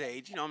dad's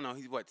age, I know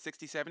he's what,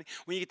 60, 70.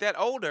 When you get that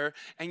older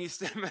and you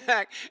step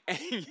back and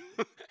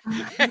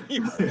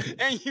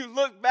you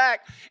look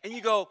back and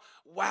you go,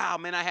 wow,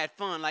 man, I had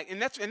fun.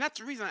 And that's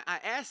the reason I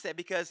asked that,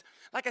 because,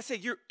 like I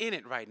said, you're in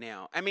it right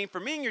now. I mean, for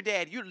me and your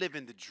dad, you're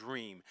living the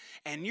dream,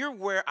 and you're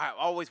where I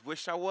always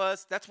wished I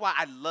was. That's why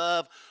I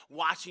love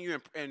watching you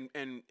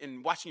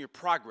and watching your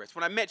progress.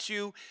 When I met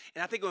you,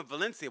 and I think it was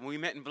Valencia, when we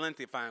met in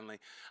Valencia finally,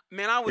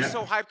 man, I was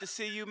so hyped to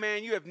see you,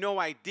 man. You have no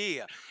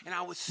idea. And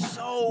I was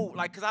so,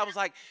 because I was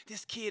like,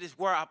 this kid is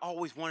where I've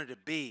always wanted to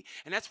be.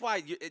 And that's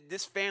why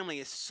this family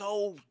is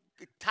so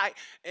tight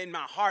in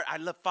my heart. I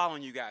love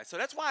following you guys. So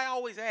that's why I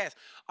always ask,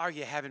 are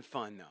you having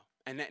fun, though?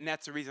 And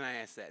that's the reason I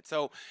ask that.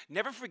 So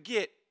never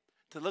forget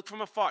to look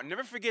from afar.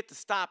 Never forget to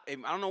stop,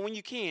 and I don't know when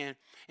you can,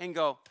 and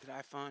go, did I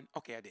have fun?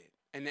 Okay, I did.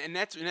 And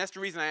that's the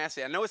reason I asked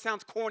it. I know it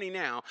sounds corny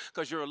now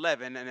because you're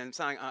 11 and then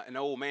sounding an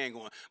old man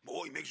going,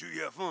 boy, make sure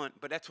you have fun.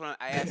 But that's when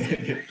I asked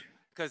it.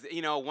 Because,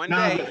 one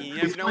day you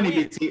never know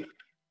when.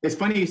 It's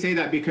funny you say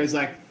that, because,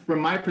 from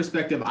my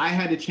perspective, I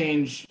had to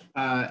change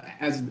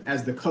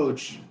as the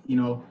coach.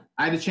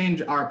 I had to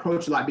change our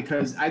approach a lot,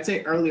 because I'd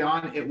say early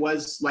on it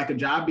was like a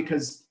job,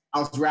 because I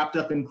was wrapped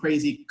up in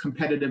crazy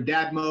competitive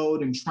dad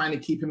mode and trying to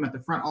keep him at the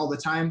front all the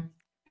time.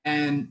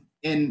 And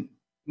in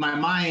my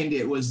mind,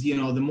 it was, the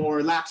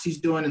more laps he's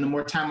doing and the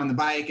more time on the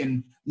bike.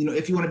 And,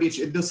 if you want to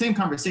be the same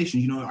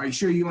conversations, are you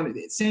sure you want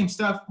to, same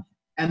stuff.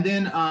 And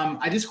then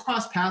I just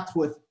crossed paths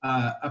with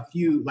a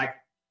few,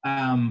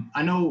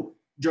 I know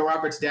Joe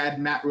Roberts' dad,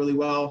 Matt, really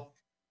well.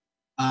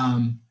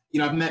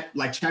 I've met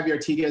Xavi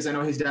Artigas. I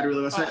know his dad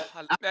really well. So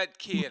that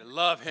kid,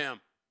 love him.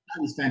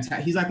 He's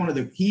fantastic. He's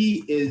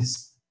he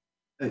is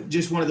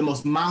just one of the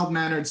most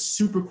mild-mannered,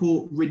 super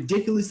cool,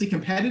 ridiculously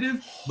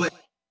competitive, but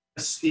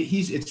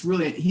he's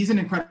an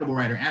incredible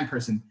writer and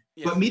person.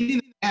 Yes. But meeting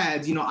the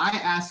dads, I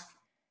ask,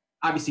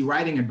 obviously,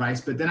 writing advice,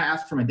 but then I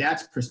ask from a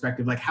dad's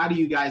perspective, how do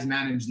you guys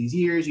manage these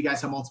years? You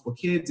guys have multiple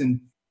kids,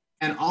 and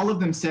all of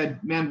them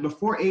said, man,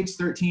 before age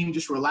 13,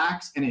 just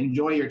relax and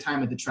enjoy your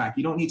time at the track.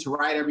 You don't need to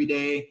ride every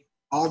day.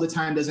 All the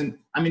time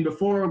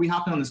before we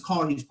hopped on this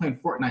call, he was playing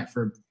Fortnite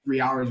for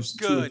 3 hours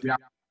or 2 or 3 hours.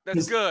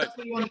 That's good. That's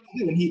what he wanted to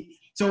do. And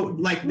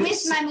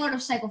with my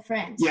motorcycle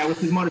friends. Yeah, with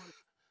his motorcycle.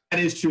 That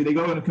is true. They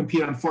go and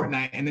compete on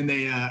Fortnite, and then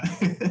they.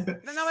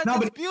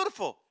 That's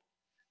beautiful.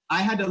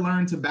 I had to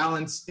learn to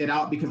balance it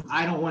out, because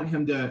I don't want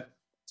him to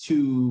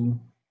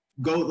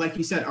go, like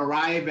you said,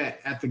 arrive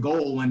at the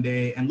goal one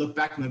day and look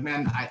back and like,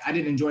 man, I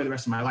didn't enjoy the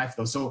rest of my life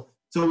though. So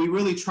we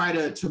really try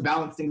to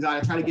balance things out.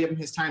 I try to give him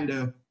his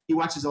time he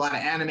watches a lot of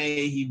anime.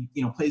 He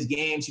plays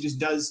games. He just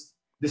does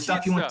the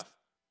stuff he wants.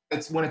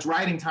 It's when it's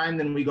riding time,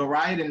 then we go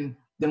ride, and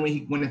then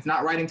when it's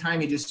not riding time,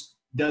 he just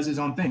does his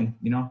own thing.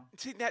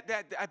 See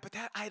but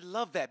I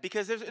love that,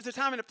 because there's a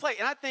time and a place,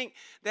 and I think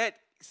that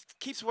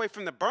keeps away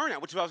from the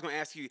burnout, which is what I was going to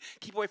ask you.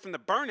 Keep away from the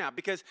burnout,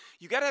 because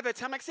you got to have that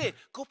time. Like I said,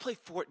 go play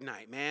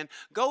Fortnite, man.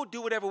 Go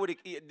do whatever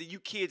you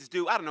kids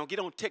do. I don't know. Get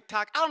on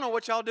TikTok. I don't know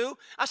what y'all do.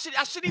 I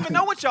shouldn't even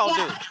know what y'all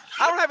do.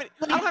 I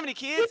don't have any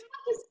kids.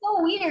 It's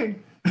so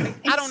weird.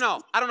 I don't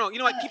know. You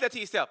know what? Keep that to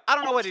yourself. I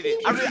don't know what it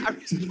is.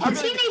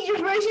 Teenager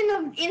version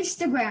of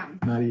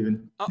Instagram. Not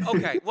even.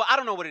 Okay. Well, I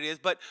don't know what it is,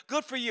 but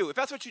good for you. If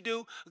that's what you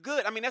do,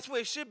 good. I mean, that's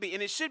what it should be.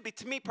 And it should be,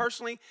 to me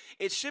personally,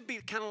 it should be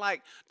kind of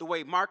like the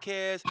way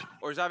Marquez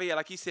or Xavier,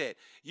 like you said,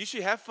 you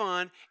should have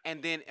fun,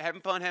 and then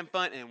having fun.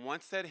 And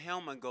once that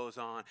helmet goes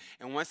on,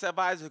 and once that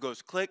visor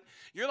goes click,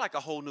 you're like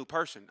a whole new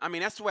person. I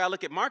mean, that's the way I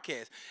look at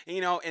Marquez.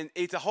 And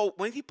it's a whole,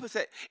 when he puts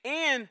that,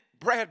 and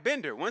Brad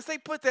Bender, once they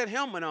put that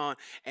helmet on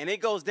and it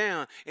goes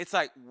down, it's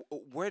like,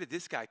 where did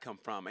this guy come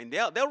from? And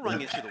they'll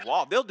run into the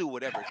wall. They'll do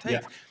whatever it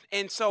takes. Yeah.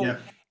 And so,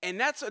 and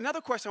that's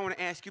another question I want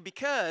to ask you,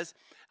 because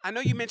I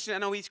know you mentioned, I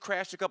know he's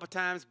crashed a couple of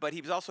times, but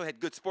he also had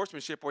good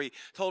sportsmanship where he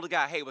told the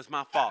guy, hey, it was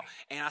my fault.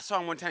 And I saw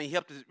him one time, he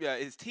helped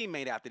his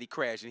teammate out that he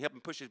crashed, and he helped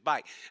him push his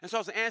bike. And so I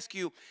was going to ask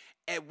you,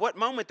 at what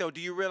moment, though, do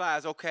you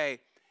realize, okay,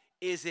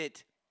 is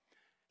it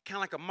kind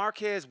of like a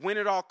Marquez win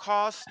at all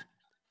costs?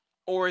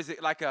 Or is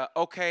it like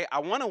okay, I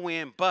want to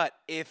win, but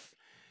if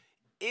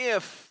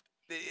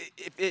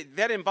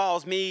that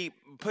involves me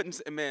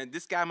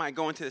this guy might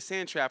go into the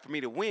sand trap for me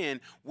to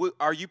win,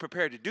 are you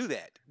prepared to do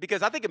that?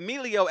 Because I think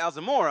Emilio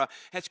Alzamora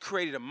has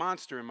created a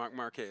monster in Marc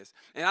Marquez.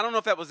 And I don't know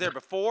if that was there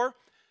before,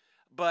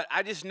 but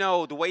I just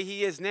know the way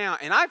he is now.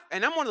 And I'm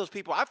one of those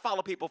people, I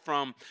follow people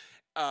from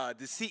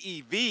the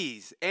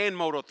CEVs and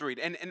Moto3.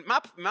 And my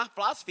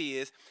philosophy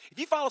is, if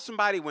you follow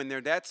somebody when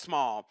they're that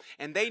small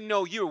and they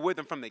know you're with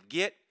them from the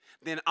get,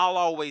 then I'll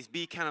always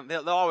be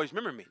they'll always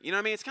remember me. You know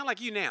what I mean? It's kind of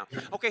like you now.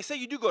 Okay, say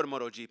you do go to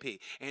MotoGP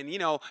and,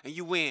 and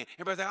you win.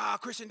 Everybody's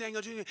like, Kristian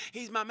Daniel Jr.,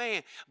 he's my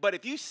man. But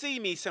if you see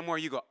me somewhere,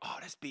 you go, oh,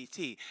 that's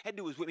BT. That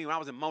dude was with me when I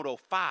was in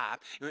Moto5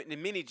 in the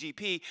mini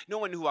GP. No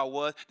one knew who I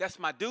was. That's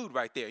my dude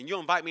right there. And you'll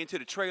invite me into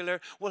the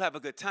trailer. We'll have a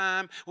good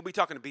time. We'll be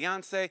talking to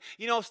Beyonce,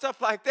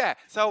 stuff like that.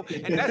 So,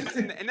 and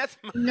that's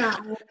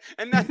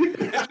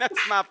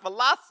my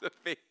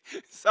philosophy.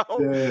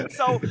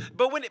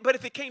 But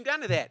if it came down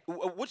to that,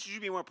 what should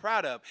you be more proud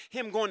of?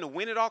 Him going to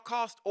win at all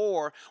costs,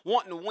 or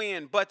wanting to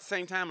win, but at the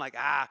same time, like,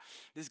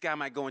 this guy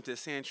might go into a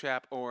sand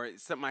trap, or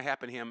something might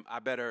happen to him. I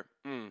better.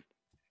 I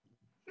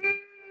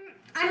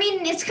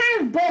mean, it's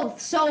kind of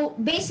both. So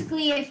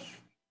basically, if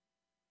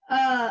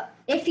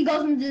he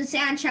goes into the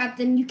sand trap,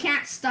 then you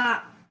can't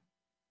stop.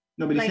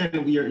 No, but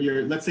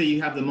you're let's say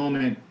you have the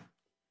moment.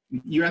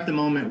 You're at the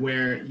moment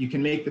where you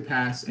can make the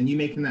pass, and you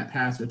making that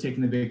pass or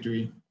taking the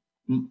victory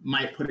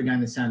might put a guy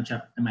in the sand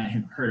trap and might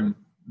hurt him,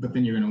 but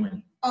then you're gonna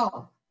win.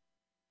 Oh.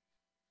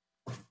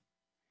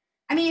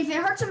 I mean, if it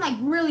hurts him like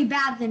really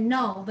bad, then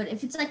no. But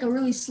if it's like a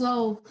really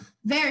slow,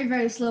 very,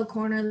 very slow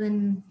corner,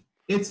 then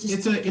it's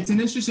an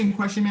interesting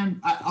question,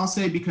 man. I'll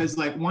say, because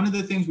like one of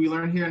the things we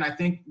learned here, and I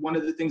think one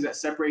of the things that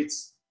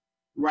separates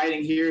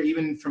riding here,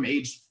 even from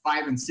age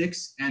 5 and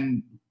 6,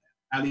 and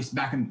at least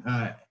back in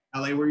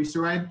LA where we used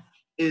to ride,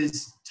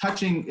 is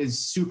touching is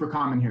super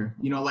common here.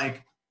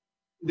 Like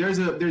there's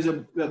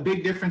a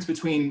big difference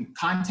between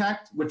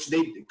contact,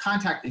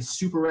 contact is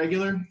super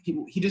regular.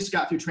 He just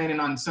got through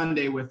training on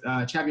Sunday with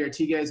Xavier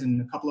Artigas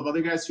and a couple of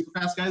other guys, super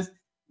fast guys.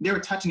 They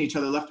were touching each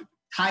other.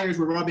 Tires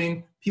were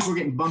rubbing. People were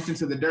getting bumped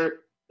into the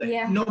dirt.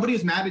 Yeah. Nobody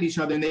was mad at each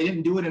other, and they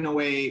didn't do it in a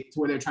way to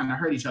where they're trying to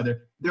hurt each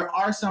other. There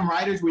are some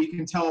riders where you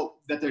can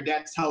tell that their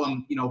dads tell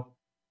them,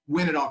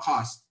 win at all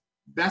costs.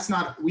 That's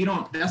not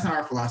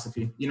our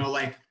philosophy.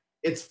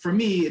 For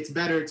me, it's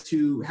better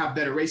to have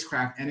better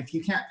racecraft. And if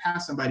you can't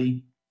pass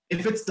somebody,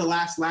 if it's the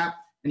last lap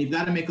and you've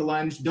got to make a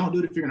lunge, don't do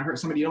it if you're going to hurt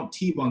somebody. Don't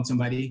T-bone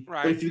somebody.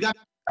 Right. But if you got,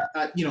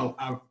 a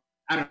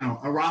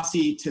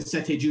Rossi to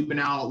Sete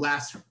Juvenile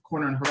last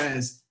corner in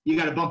Jerez, you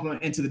got to bump them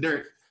into the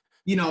dirt.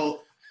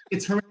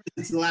 It's horrendous.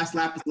 It's the last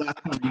lap. It's the last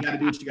corner. You got to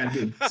do what you got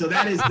to do. So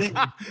that is it.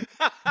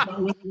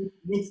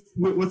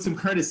 with some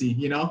courtesy,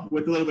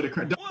 with a little bit of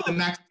courtesy. Don't the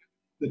max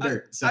the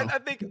dirt. So I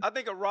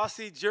think a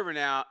Rossi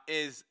Juvenile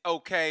is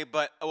okay,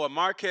 but a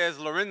Marquez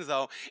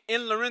Lorenzo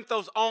in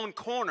Lorenzo's own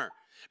corner.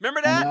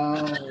 Remember that?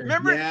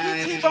 Remember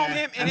he T-boned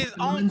him in his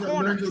own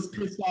corner. Lorenzo's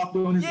pissed off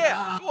doing his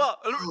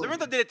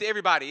Lorenzo did it to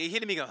everybody. He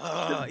hit him. He go,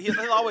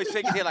 he'll always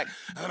shake his head like.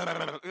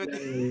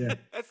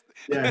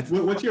 Yeah.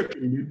 What's your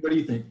opinion, dude? What do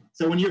you think?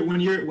 So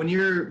when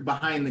you're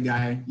behind the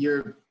guy,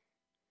 you're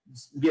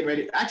getting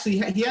ready. Actually,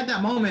 he had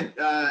that moment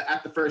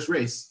at the first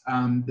race.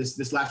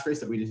 This last race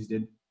that we just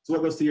did. So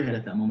what goes through your head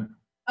at that moment?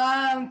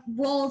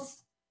 Well,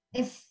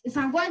 if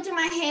I'm going through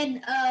my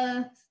head,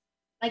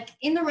 like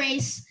in the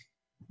race.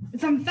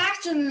 If I'm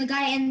faster than the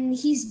guy and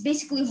he's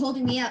basically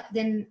holding me up,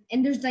 and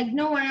there's like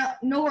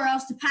nowhere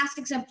else to pass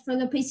except for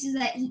the places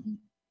that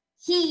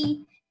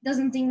he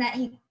doesn't think that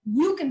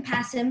you can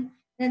pass him,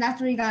 then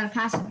that's where you gotta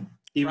pass him.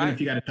 Even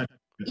if you gotta touch.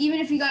 Even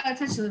if you gotta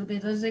touch a little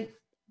bit, there's like.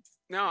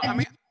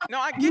 I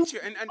get you.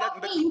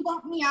 You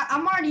bump me.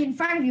 I'm already in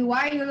front of you.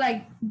 Why are you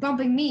like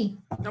bumping me?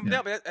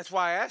 No, but that's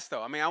why I asked,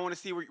 though. I mean, I want to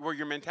see where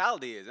your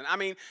mentality is, and I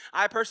mean,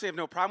 I personally have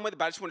no problem with it,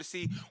 but I just want to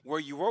see where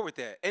you were with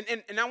that. And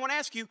I want to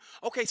ask you,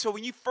 okay, so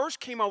when you first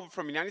came over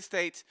from the United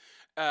States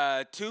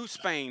to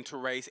Spain to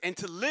race and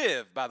to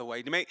live, by the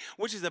way,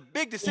 which is a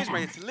big decision,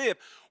 right? To live.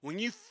 When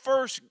you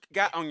first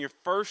got on your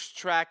first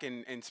track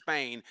in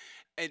Spain.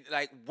 And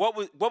like, what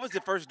was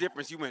the first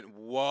difference? You went,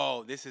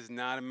 whoa, this is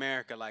not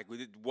America. Like,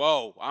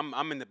 whoa,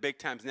 I'm in the big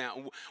times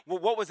now.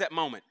 What was that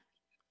moment,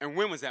 and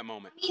when was that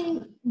moment? I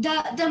mean,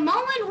 the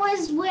moment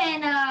was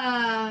when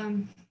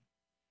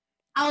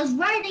I was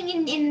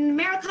riding in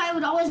America. I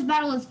would always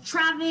battle with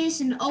Travis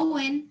and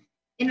Owen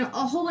and a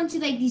whole bunch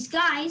of like these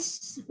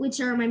guys, which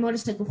are my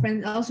motorcycle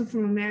friends, also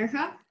from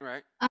America.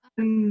 Right.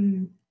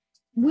 We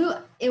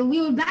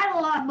would battle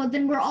a lot, but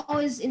then we're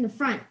always in the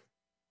front.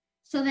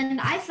 So then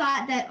I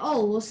thought that,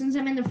 since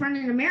I'm in the front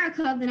in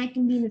America, then I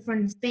can be in the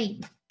front in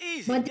Spain.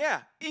 Easy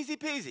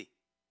peasy.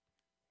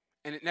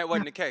 And that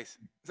wasn't the case.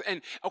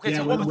 And okay,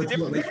 so what was the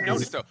difference you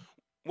noticed though?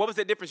 What was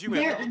the difference you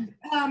noticed?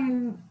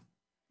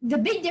 The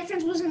big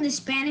difference was in the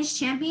Spanish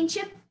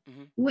Championship,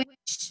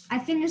 which I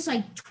finished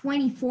like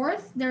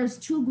 24th. There's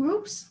 2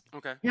 groups.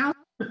 Okay. And I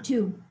was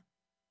 2,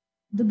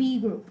 the B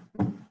group.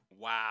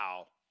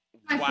 Wow.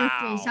 My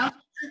first race.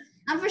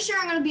 I'm for sure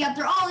I'm going to be up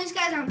there. These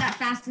guys aren't that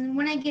fast. And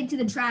when I get to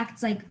the track,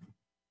 it's like.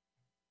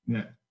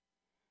 Yeah.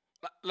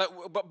 But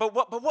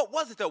what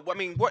was it, though? I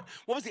mean, what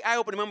was the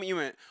eye-opening moment you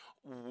went,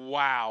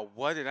 Wow,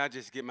 what did I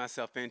just get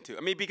myself into? I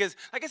mean, because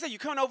like I said, you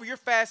coming over, you're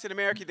fast in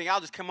America, you think I'll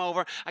just come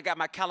over. I got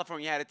my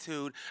California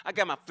attitude. I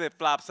got my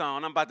flip-flops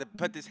on. I'm about to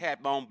put this hat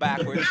on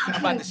backwards. I'm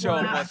about to show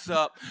them what's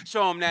up,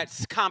 show them that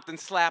Compton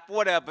slap,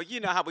 whatever. You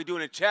know how we do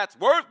in the chats.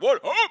 What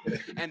up?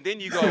 And then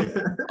you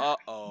go,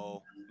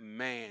 uh-oh,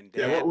 man,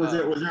 Dad. Yeah, what was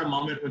it? Was there a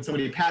moment when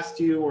somebody passed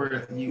you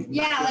or you?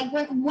 Yeah, like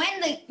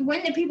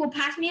when the people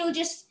passed me, it was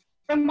just,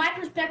 from my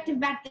perspective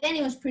back then,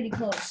 it was pretty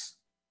close.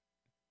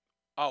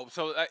 Oh,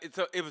 so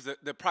it was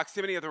the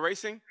proximity of the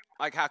racing,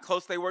 like how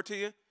close they were to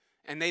you,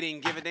 and they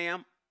didn't give a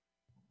damn?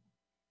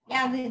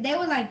 Yeah,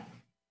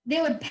 they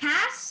would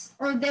pass,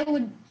 or they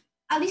would,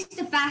 at least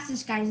the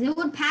fastest guys, they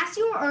would pass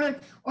you,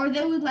 or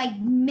they would like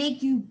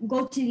make you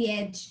go to the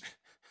edge.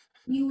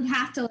 You would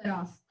have to let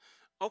off.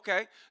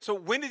 Okay, so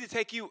when did it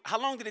take you? How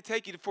long did it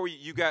take you before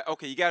you got up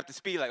to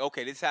speed? Like,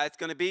 okay, this is how it's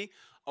gonna be.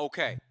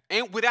 Okay,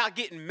 and without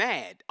getting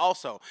mad,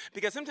 also,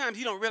 because sometimes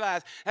you don't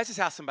realize that's just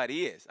how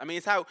somebody is. I mean,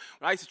 it's how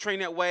when I used to train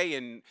that way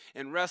in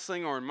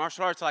wrestling or in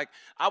martial arts. Like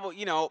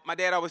my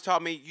dad always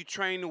taught me, you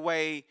train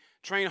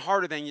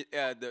harder than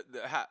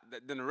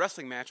the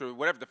wrestling match or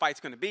whatever the fight's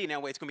going to be. And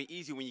that way, it's going to be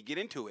easy when you get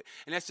into it.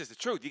 And that's just the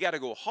truth. You got to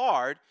go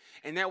hard,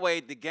 and that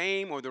way, the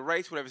game or the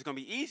race, whatever, is going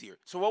to be easier.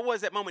 So, what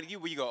was that moment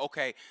where you go,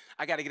 okay,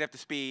 I got to get up to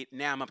speed.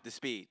 Now I'm up to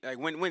speed. Like,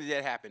 when did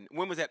that happen?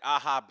 When was that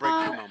aha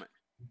breakthrough moment?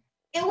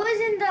 It was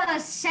in the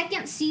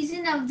second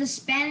season of the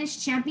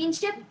Spanish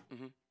Championship,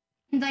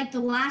 in like the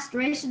last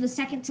race or the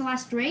second to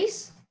last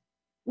race,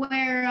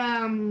 where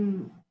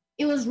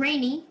it was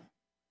rainy.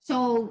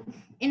 So,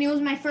 and it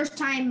was my first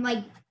time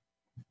like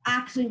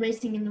actually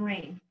racing in the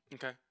rain.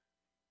 Okay.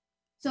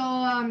 So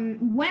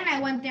when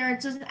I went there,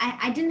 it's just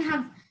I didn't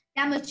have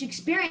that much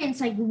experience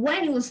like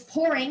when it was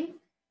pouring,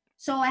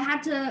 so I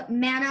had to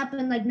man up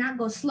and like not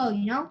go slow.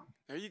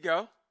 There you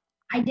go.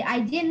 I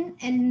didn't,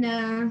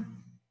 and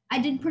I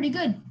did pretty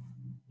good.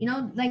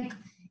 Like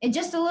it's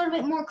just a little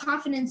bit more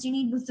confidence you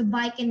need with the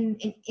bike, and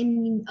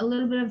a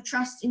little bit of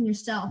trust in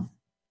yourself.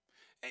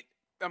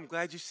 I'm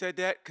glad you said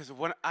that, because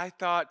I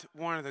thought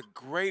one of the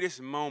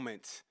greatest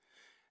moments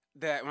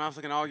that when I was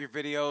looking at all your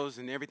videos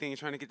and everything and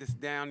trying to get this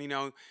down,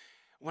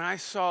 when I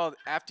saw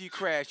after you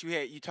crashed,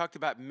 you talked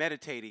about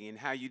meditating and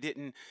how you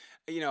didn't,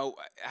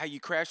 how you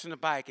crashed on the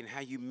bike and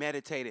how you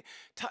meditated.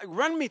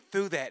 Run me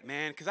through that,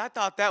 man, because I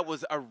thought that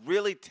was a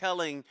really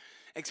telling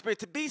experience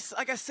to be,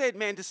 like I said,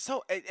 man,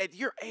 at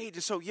your age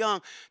and so young,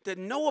 to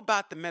know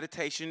about the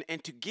meditation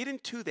and to get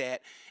into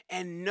that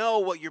and know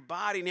what your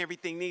body and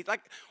everything needs.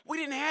 Like, we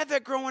didn't have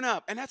that growing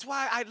up, and that's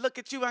why I look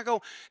at you and I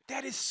go,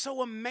 that is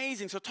so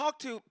amazing. So talk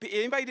to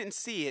anybody who didn't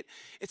see it.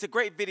 It's a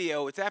great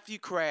video. It's after you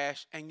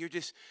crash and you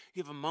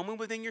have a moment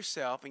within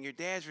yourself and your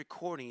dad's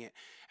recording it,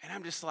 and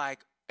I'm just like,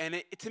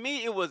 and to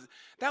me,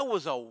 that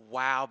was a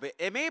wow. But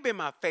it may have been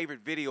my favorite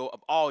video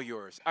of all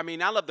yours. I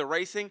mean, I love the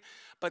racing,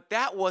 but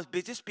that was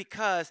just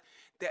because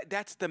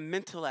that's the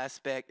mental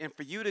aspect. And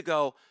for you to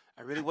go,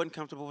 I really wasn't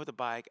comfortable with the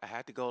bike. I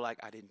had to go like,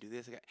 I didn't do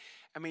this.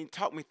 I mean,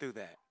 talk me through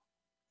that.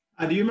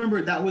 Do you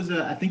remember that was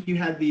I think you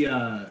had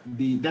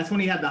that's when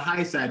he had the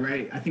high side,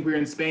 right? I think we were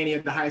in Spain. He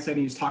had the high side, and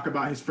he was talking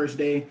about his first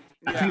day.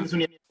 I think that's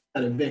when he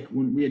had at Vic.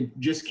 When we had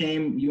just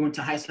came, you went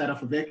to high side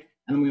off of Vic.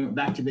 And then we went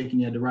back to Vic and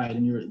you had to ride,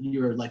 and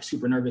you were like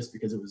super nervous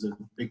because it was a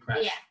big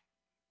crash. Yeah.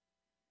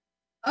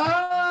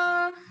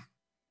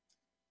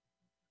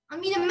 I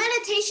mean, in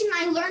meditation,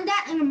 I learned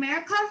that in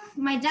America.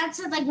 My dad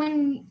said like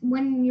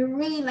when you're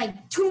really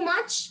like too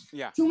much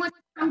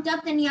pumped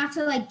up, then you have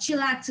to like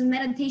chillax. And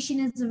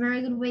meditation is a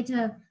very good way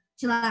to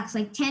chillax.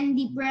 Like 10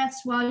 deep breaths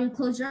while you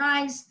close your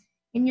eyes,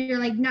 and you're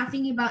like not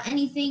thinking about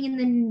anything, and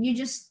then you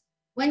just,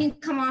 when you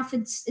come off,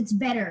 it's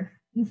better.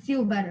 You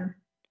feel better.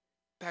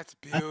 That's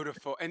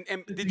beautiful. And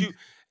did you,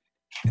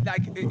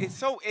 like,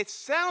 it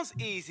sounds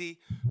easy,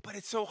 but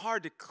it's so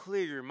hard to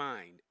clear your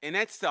mind. And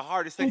that's the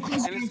hardest thing.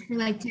 It's for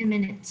like 10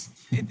 minutes.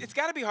 It's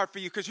got to be hard for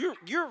you because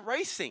you're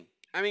racing.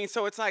 I mean,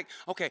 so it's like,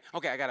 okay,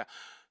 I got to,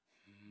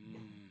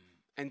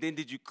 and then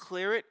did you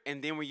clear it?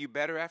 And then were you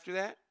better after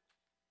that?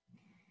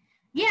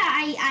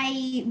 Yeah,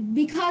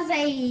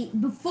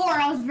 before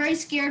I was very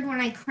scared when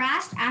I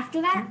crashed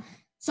after that.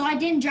 So I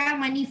didn't drag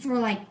my knee for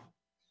like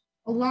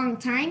a long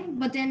time,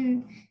 but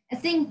then I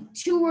think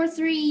two or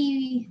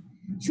three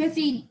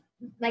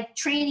like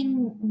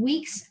training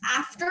weeks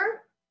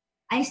after,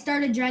 I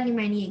started dragging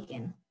my knee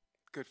again.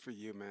 Good for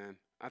you, man.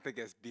 I think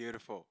that's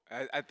beautiful.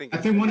 I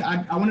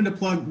wanted to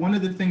plug one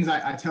of the things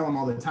I tell them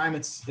all the time.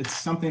 It's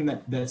something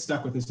that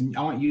stuck with us, and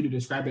I want you to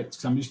describe it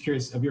because I'm just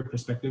curious of your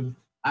perspective.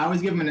 I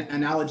always give them an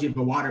analogy of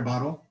a water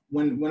bottle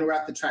when we're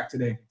at the track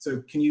today.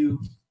 So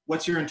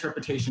what's your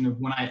interpretation of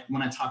when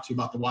I talk to you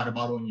about the water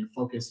bottle and your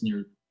focus and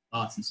your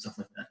thoughts and stuff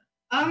like that?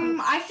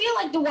 I feel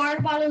like the water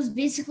bottle is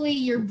basically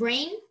your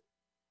brain.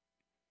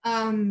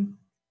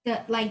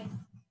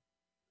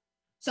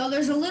 So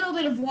there's a little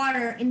bit of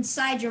water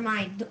inside your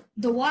mind.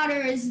 The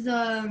water is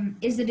the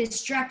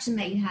distraction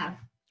that you have.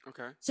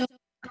 Okay. So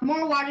the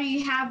more water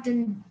you have,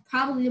 then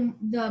probably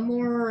the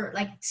more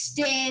like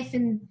stiff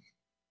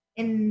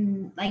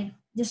and like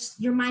just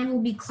your mind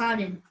will be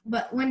clouded.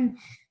 But when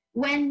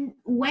when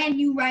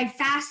you ride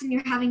fast and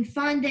you're having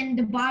fun, then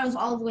the bottle's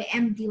all the way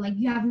empty. Like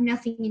you have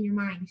nothing in your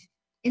mind.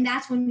 And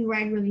that's when you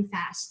ride really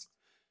fast.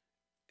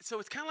 So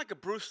it's kind of like a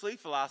Bruce Lee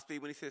philosophy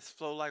when he says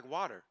flow like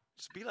water.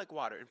 Just be like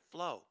water and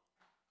flow.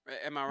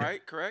 Am I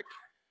right? Correct?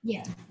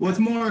 Yeah. Well, it's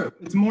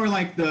more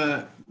like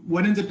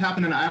what ends up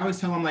happening. I always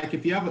tell them, like,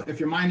 if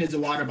your mind is a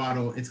water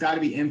bottle, it's got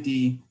to be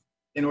empty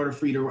in order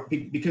for you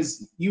to,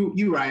 because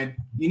you ride,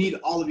 you need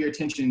all of your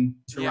attention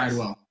to ride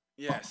well.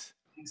 Yes.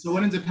 So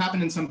what ends up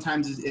happening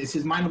sometimes is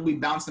his mind will be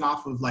bouncing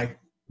off of like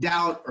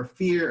doubt or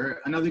fear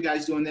or another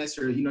guy's doing this,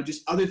 or, you know,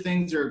 just other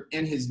things are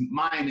in his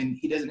mind, and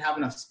he doesn't have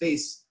enough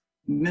space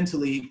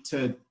mentally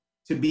to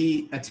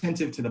be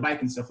attentive to the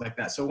bike and stuff like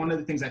that. So one of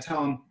the things I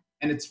tell him,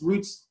 and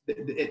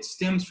it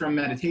stems from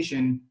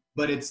meditation,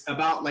 but it's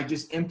about like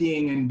just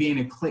emptying and being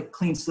a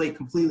clean slate,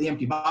 completely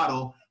empty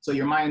bottle, so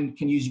your mind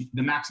can use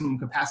the maximum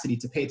capacity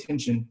to pay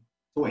attention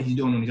to what he's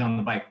doing when he's on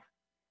the bike.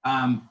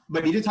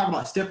 But he did talk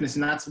about stiffness,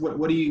 and that's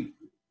what do you,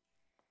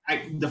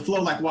 the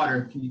flow like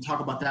water. Can you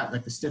talk about that,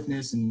 like the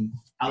stiffness and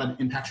how that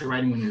impacts your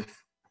riding when you're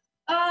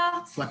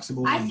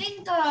flexible? I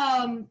think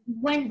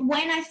when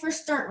I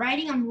first start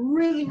riding, I'm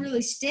really,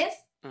 really stiff.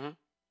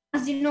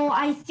 As you know,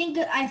 I think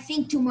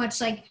too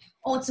much, like,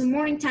 oh, it's the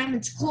morning time,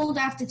 it's cold,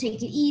 I have to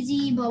take it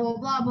easy, blah, blah,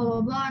 blah, blah,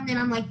 blah, blah. And then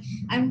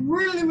I'm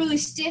really, really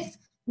stiff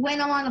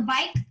when I'm on a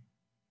bike.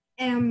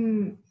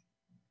 And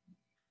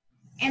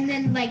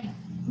then, like,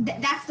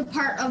 that's the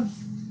part of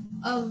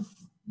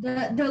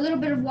the little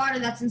bit of water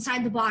that's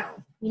inside the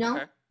bottle, you know?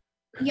 Okay.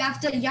 You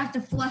have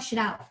to flush it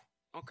out.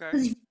 Okay.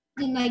 Because,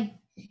 like,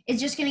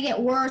 it's just going to get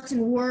worse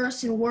and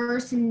worse and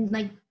worse. And,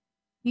 like,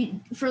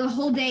 for the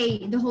whole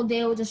day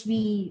will just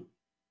be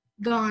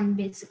gone,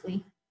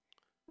 basically.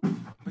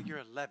 But you're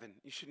 11.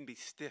 You shouldn't be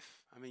stiff.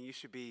 I mean, you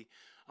should be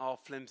all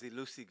flimsy,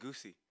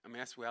 loosey-goosey. I mean,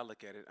 that's the way I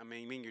look at it. I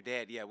mean, me and your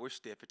dad, yeah, we're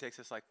stiff. It takes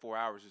us like 4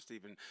 hours just to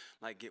even,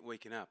 like, get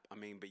waking up. I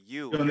mean, but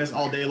you... Doing this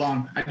all day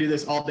long. I do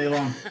this all day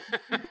long.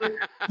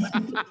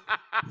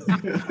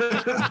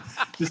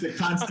 Just a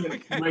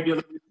constant,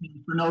 regular,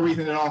 for no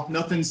reason at all.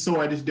 Nothing sore.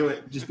 I just do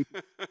it.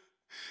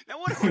 Now,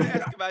 what I want to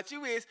ask about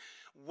you is,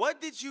 what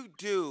did you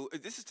do?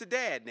 This is to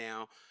Dad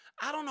now.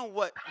 I don't know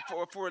what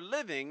for a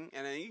living,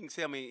 and you can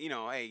tell me, you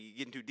know, hey, you're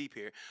getting too deep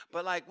here.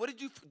 But like, what did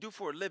you do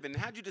for a living?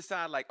 How'd you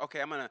decide, like,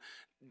 okay, I'm gonna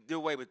do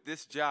away with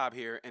this job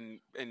here,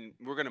 and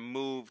we're gonna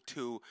move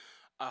to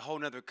a whole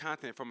nother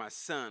continent for my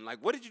son? Like,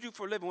 what did you do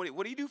for a living?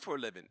 What do you do for a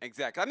living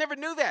exactly? I never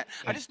knew that.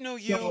 I just knew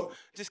you.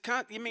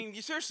 I mean,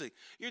 you seriously,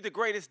 you're the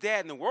greatest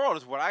dad in the world,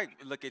 is what I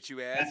look at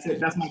you as. That's it.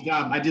 That's my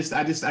job. I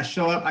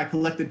show up. I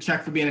collect a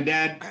check for being a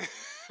dad.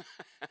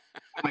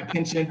 My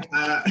pension.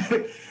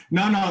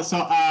 No.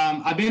 So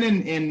I've been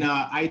in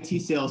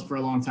IT sales for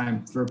a long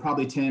time, for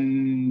probably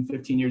 10,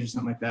 15 years or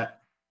something like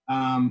that.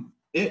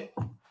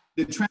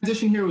 The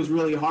transition here was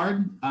really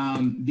hard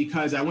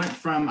because I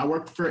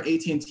worked for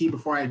AT&T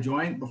before I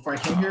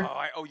came here. Oh,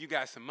 I owe you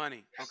guys some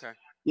money. Okay.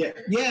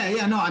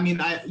 Yeah. No, I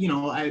mean,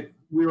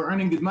 we were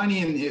earning good money,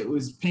 and it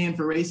was paying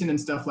for racing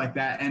and stuff like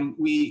that. And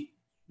the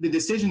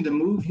decision to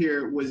move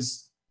here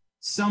was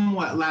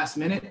somewhat last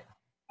minute.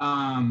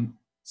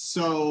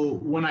 So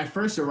when I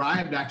first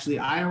arrived, actually,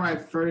 I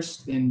arrived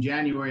first in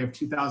January of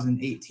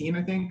 2018,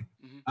 I think.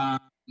 Mm-hmm.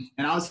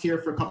 And I was here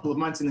for a couple of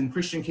months, and then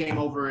Kristian came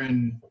over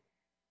in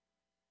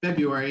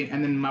February,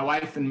 and then my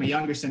wife and my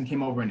younger son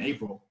came over in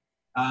April.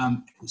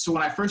 So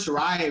when I first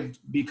arrived,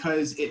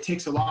 because it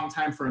takes a long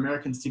time for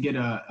Americans to get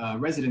a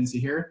residency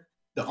here,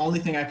 the only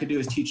thing I could do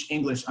is teach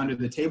English under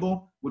the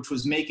table, which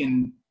was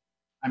making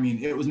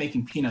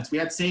peanuts. We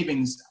had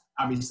savings,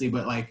 obviously,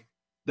 but like,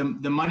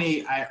 the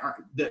money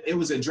it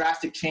was a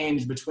drastic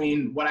change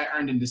between what I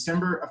earned in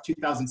December of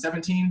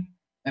 2017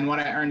 and what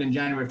I earned in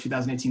January of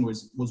 2018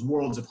 was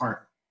worlds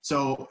apart.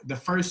 So the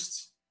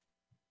first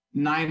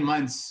 9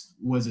 months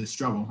was a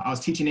struggle. I was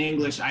teaching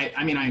English.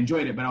 I mean, I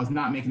enjoyed it, but I was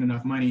not making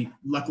enough money.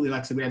 Luckily,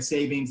 like I said, we had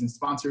savings and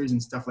sponsors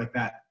and stuff like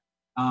that.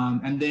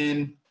 And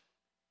then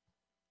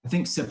I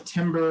think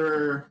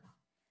September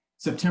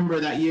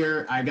that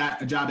year, I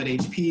got a job at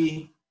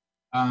HP.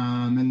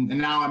 And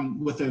now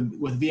I'm with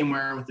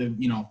VMware,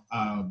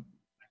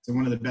 so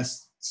one of the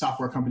best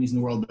software companies in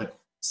the world, but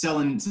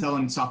selling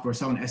software,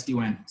 selling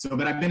SD-WAN.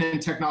 But I've been in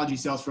technology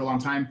sales for a long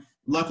time.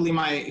 Luckily,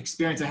 my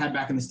experience I had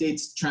back in the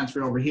States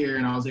transferred over here,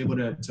 and I was able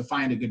to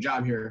find a good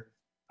job here.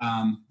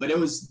 But it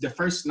was, the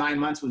first 9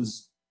 months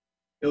was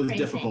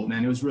difficult,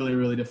 man. It was really,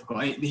 really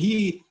difficult.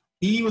 He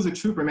was a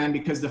trooper, man,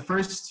 because the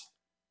first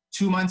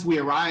 2 months we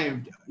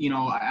arrived,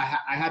 I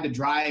had to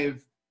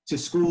drive to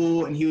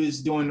school, and he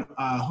was doing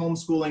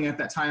homeschooling at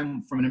that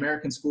time from an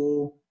American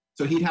school.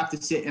 So he'd have to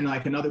sit in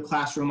like another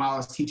classroom while I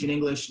was teaching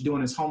English,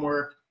 doing his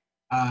homework.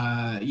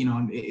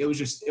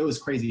 It was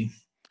crazy.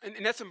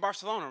 And that's in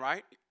Barcelona,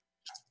 right?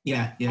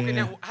 Yeah. Okay,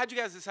 now how'd you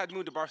guys decide to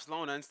move to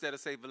Barcelona instead of,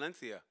 say,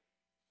 Valencia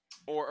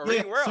or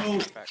anywhere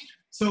else?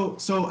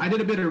 So I did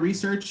a bit of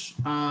research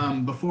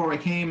before I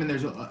came, and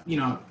there's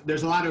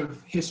a lot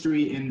of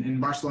history in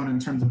Barcelona in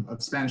terms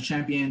of Spanish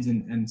champions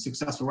and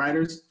successful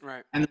riders.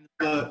 Right. And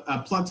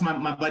a plug to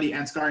my buddy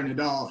Ansgar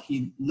Nadal.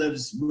 He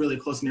lives really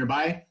close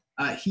nearby.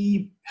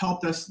 he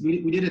helped us.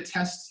 We did a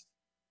test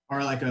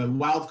or like a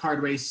wild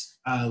card race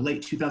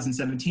late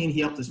 2017. He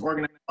helped us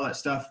organize all that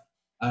stuff.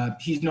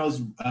 He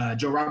knows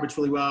Joe Roberts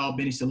really well,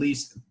 Benny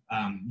Solis,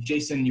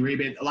 Jason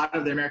Uribe, a lot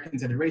of the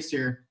Americans that had raced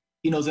here.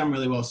 He knows them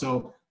really well.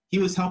 So he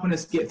was helping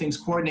us get things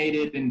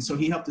coordinated, and so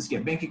he helped us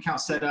get bank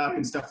accounts set up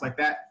and stuff like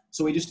that.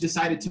 So we just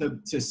decided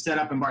to set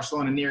up in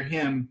Barcelona near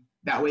him.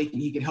 That way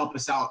he could help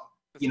us out,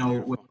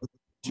 with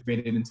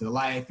integrated into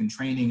life and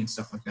training and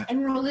stuff like that.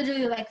 And we're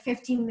literally like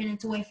 15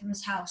 minutes away from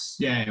his house.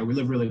 Yeah, we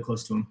live really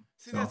close to him.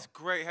 See, that's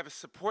great. Have a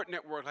support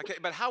network.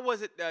 But how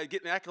was it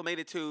getting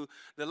acclimated to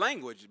the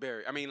language,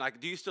 Barry? I mean,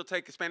 do you still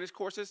take Spanish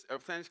courses or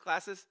Spanish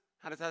classes?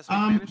 How does that speak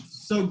Spanish?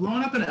 So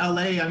growing up in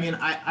LA, I mean,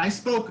 I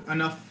spoke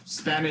enough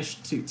Spanish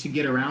to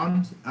get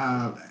around.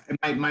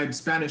 My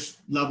Spanish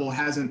level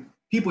hasn't,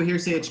 people here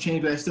say it's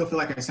changed, but I still feel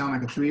like I sound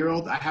like a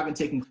 3-year-old. I haven't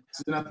taken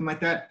classes or nothing like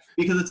that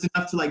because it's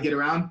enough to get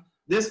around.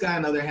 This guy,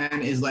 on the other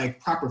hand, is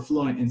proper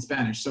fluent in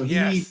Spanish. So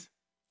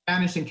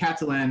Spanish and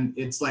Catalan,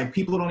 it's like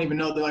people don't even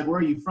know. They're like, where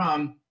are you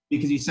from?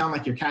 Because you sound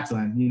like you're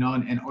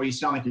Catalan, or you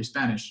sound like you're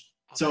Spanish.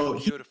 So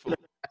beautiful.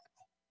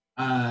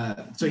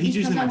 He's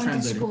using my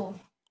translator.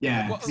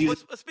 Yeah. Well,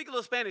 let's speak a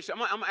little Spanish. I'm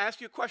gonna ask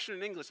you a question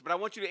in English, but I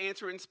want you to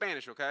answer it in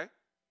Spanish, okay?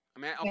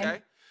 Okay. Yeah.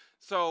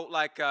 So,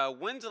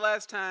 when's the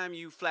last time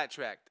you flat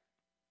tracked?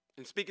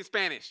 And speaking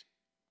Spanish.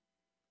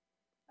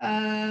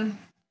 It's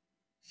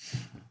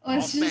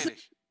just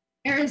Spanish.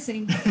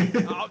 embarrassing.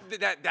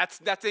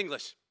 That's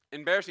English.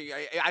 Embarrassing.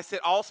 I said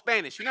all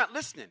Spanish. You're not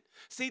listening.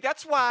 See,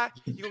 that's why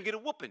you're gonna get a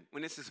whooping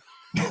when this is.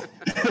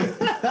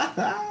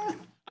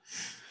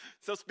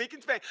 So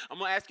speaking Spanish, I'm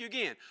gonna ask you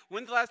again.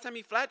 When's the last time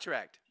you flat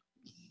tracked?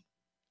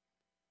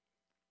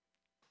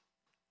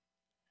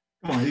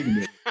 Come on, you can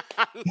do it.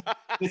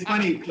 It's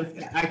funny.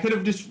 I could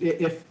have just,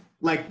 if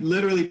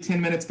literally 10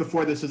 minutes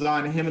before this was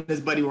on, him and his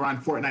buddy were on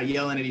Fortnite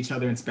yelling at each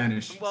other in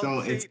Spanish. Well,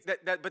 so see,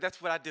 but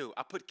that's what I do.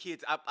 I put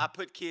kids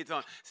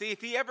on. See, if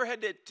he ever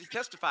had to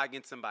testify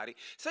against somebody,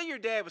 say your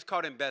dad was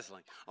caught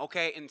embezzling,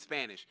 okay, in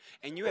Spanish,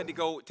 and you had to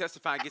go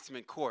testify against him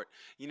in court.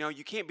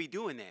 You can't be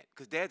doing that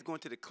because dad's going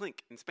to the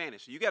clink in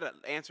Spanish. So you got to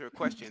answer a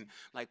question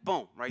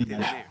boom, right then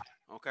and there,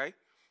 okay?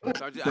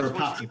 So I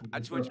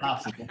just want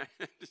you.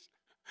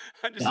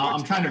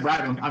 I'm trying to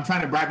bribe him. I'm trying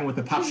to bribe him with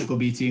the popsicle,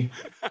 BT.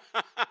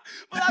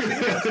 Well, I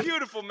think that's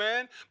beautiful,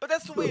 man. But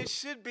that's the way it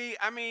should be.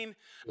 I mean,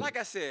 like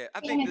I said,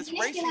 I think this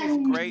racing is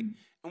great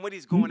and what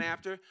he's going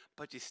after,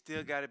 but you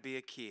still got to be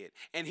a kid.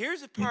 And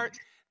here's the part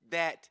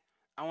that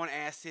I want to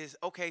ask is,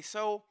 okay,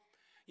 so,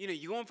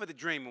 you're going for the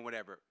dream or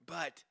whatever,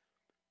 but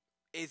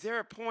is there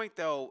a point,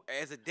 though,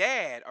 as a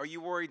dad, are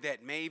you worried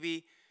that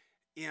maybe –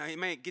 he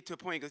might get to a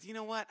point he goes, you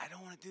know what? I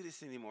don't want to do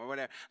this anymore, or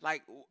whatever.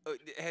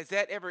 Has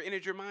that ever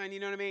entered your mind? You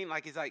know what I mean?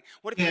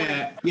 What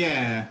if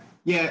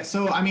Yeah.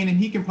 So, I mean, and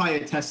he can probably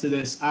attest to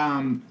this.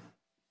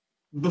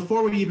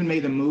 Before we even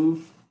made the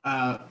move,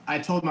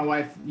 I told my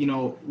wife,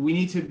 we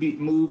need to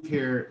move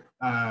here.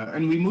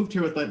 And we moved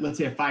here with, let's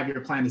say, a 5-year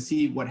plan to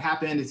see what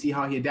happened, to see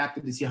how he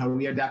adapted, to see how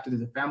we adapted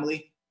as a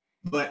family.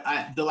 But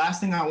the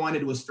last thing I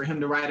wanted was for him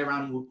to ride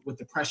around with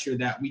the pressure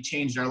that we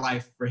changed our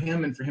life for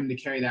him and for him to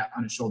carry that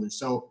on his shoulders.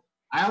 So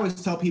I always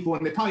tell people,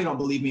 and they probably don't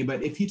believe me,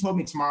 but if he told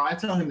me tomorrow, I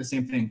tell him the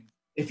same thing.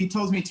 If he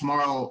tells me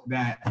tomorrow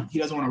that he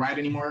doesn't want to ride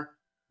anymore,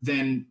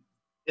 then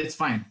it's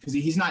fine because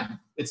he's not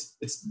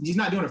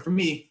doing it for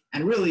me.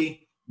 And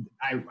really,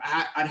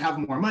 I'd have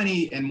more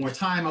money and more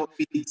time. I would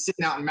be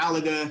sitting out in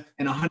Malaga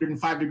in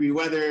 105-degree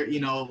weather,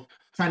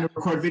 trying to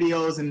record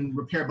videos and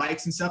repair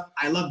bikes and stuff.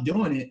 I love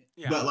doing it,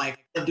 but I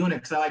love doing it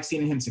because I like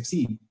seeing him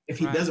succeed. If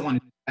he doesn't want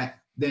to do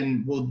that,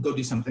 then we'll go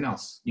do something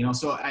else.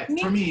 So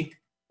for me.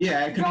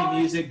 Yeah, it could be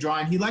music,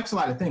 drawing. He likes a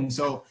lot of things.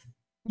 So,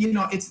 I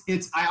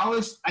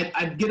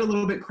get a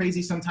little bit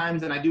crazy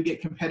sometimes, and I do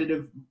get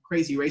competitive,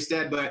 crazy race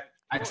dad, but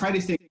I try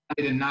to stay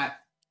grounded and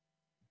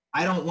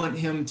I don't want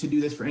him to do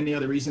this for any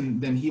other reason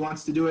than he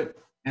wants to do it,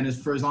 and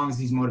for as long as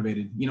he's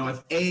motivated.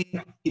 If A,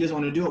 he doesn't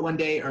want to do it one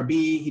day, or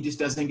B, he just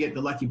doesn't get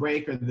the lucky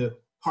break, or the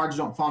cards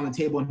don't fall on the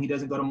table and he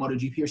doesn't go to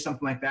MotoGP or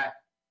something like that.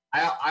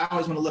 I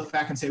always want to look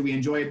back and say we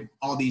enjoyed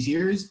all these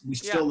years. We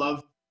still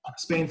love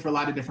Spain for a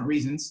lot of different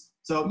reasons.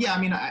 So, I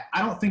mean, I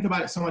don't think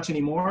about it so much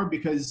anymore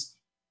because,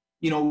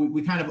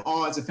 we kind of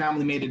all as a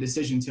family made a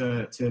decision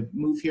to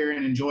move here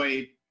and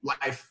enjoy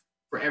life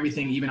for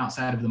everything, even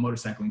outside of the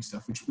motorcycling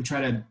stuff. We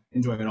try to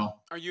enjoy it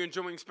all. Are you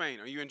enjoying Spain?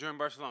 Are you enjoying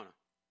Barcelona?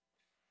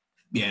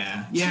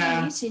 Yeah.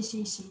 Yeah.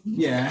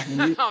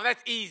 Oh,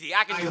 that's easy.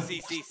 I can do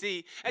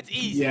CCC. That's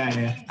easy.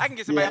 Yeah. I can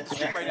get somebody off the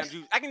street right now.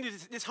 I can do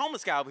this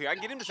homeless guy over here. I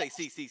can get him to say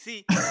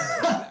CCC.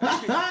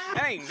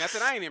 That ain't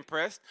nothing. I ain't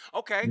impressed.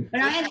 Okay.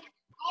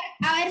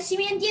 A ver si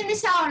me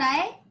entiendes ahora,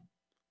 ¿eh?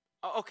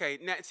 Oh, okay.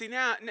 Now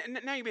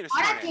you're being a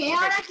smart ass.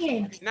 ¿Ahora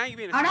qué? Now you're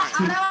being a smart ass.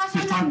 Ahora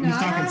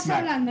vas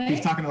hablando,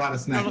 He's talking a lot of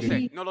smack.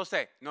 No lo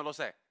sé.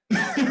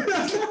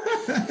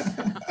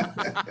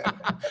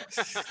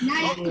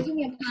 Now you're giving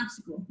me a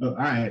popsicle. All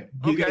right.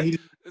 Okay.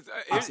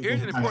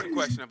 Here's an important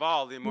question of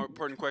all. The more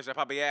important question I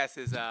probably ask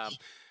is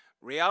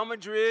Real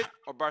Madrid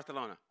or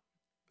Barcelona?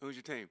 Who's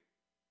your team?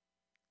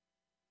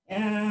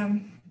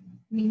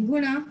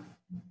 Ninguna.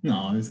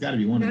 No, there's got to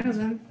be one. None of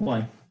them.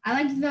 Why?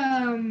 I like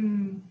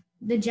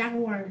the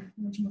Jaguar,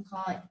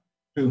 whatchamacallit.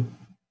 Who?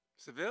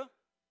 Seville?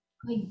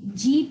 Like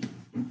Jeep.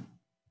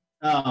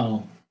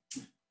 Oh.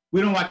 We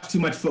don't watch too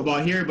much football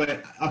here,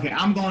 but okay,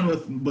 I'm going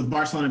with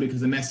Barcelona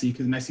because of Messi,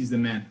 because Messi's the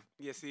man.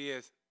 Yes, he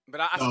is. But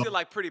I still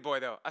like Pretty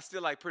Boy, though. I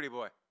still like Pretty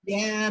Boy.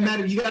 Yeah,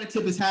 man, you got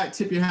to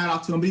tip your hat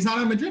off to him. But he's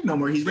not in Madrid no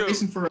more. He's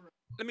racing for.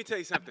 Let me tell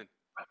you something.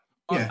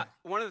 Yeah.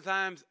 One of the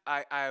times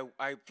I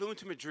flew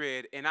into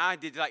Madrid, and I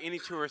did like any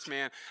tourist,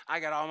 man.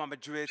 I got all my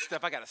Madrid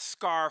stuff. I got a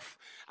scarf.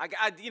 I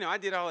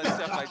did all that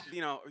stuff. Like,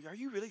 are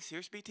you really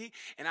serious, BT?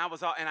 And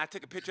I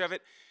took a picture of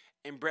it.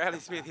 And Bradley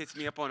Smith hits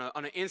me up on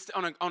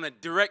a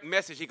direct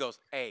message. He goes,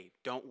 "Hey,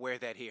 don't wear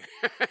that here."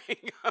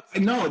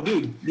 No,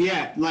 dude.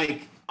 Yeah,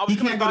 like he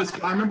can't go to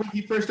school. I remember when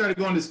he first started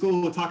going to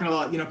school talking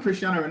about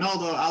Cristiano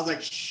Ronaldo. I was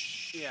like,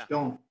 "Shh,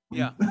 don't."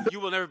 Yeah, you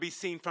will never be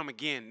seen from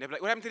again. They're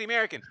like, "What happened to the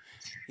American?"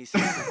 He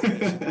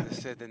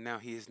said that now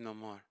he is no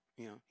more.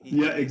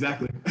 Yeah,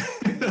 exactly.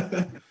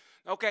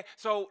 Okay,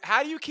 so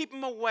how do you keep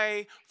him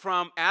away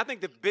from? And I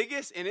think the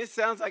biggest, and it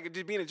sounds like it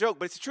just being a joke,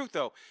 but it's the truth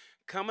though.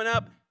 Coming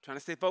up, trying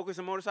to stay focused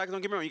on motorcycles.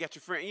 Don't get me wrong. You got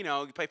your friend, you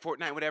play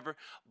Fortnite, whatever.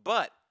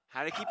 But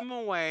how to keep him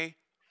away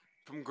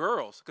from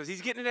girls? Because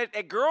he's getting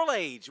at girl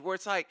age where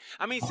it's like,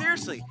 I mean,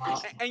 seriously.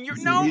 And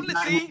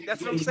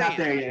that's what I'm saying. Not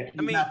there yet.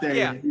 I mean,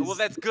 yeah. Well,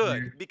 that's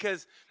good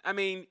because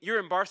you're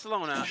in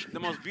Barcelona, the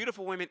most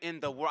beautiful women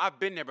in the world. I've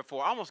been there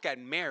before. I almost got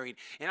married,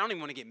 and I don't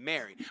even want to get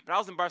married. But I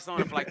was in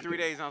Barcelona for like 3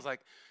 days, and I was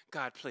like,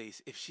 God,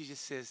 please, if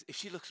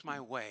she looks my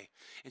way,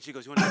 and she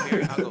goes, you want to get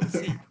married? I'll go,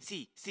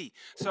 see.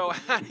 So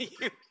how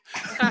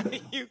do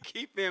you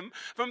keep him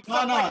from? So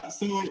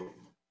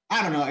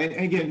I don't know. And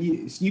again,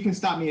 you can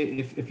stop me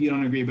if you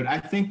don't agree, but I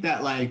think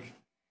that like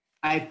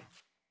I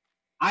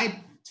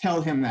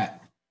tell him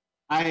that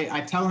I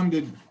tell him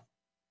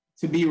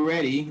to be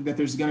ready that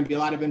there's going to be a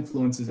lot of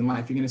influences in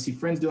life. You're going to see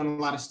friends doing a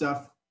lot of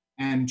stuff,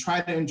 and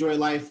try to enjoy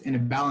life in a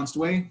balanced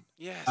way.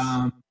 Yes.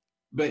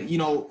 But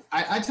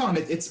I tell him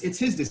it's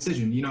his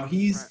decision.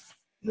 He's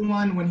the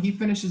one when he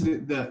finishes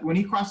when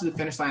he crosses the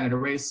finish line at a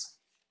race,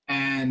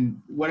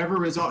 and whatever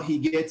result he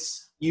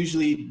gets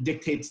usually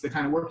dictates the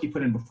kind of work he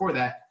put in before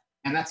that,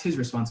 and that's his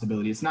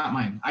responsibility. It's not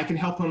mine. I can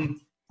help him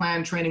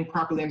plan training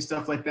properly and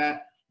stuff like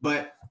that,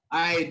 but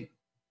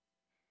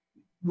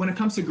when it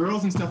comes to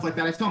girls and stuff like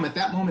that, I tell him at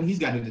that moment he's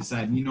got to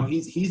decide.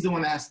 He's the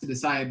one that has to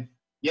decide.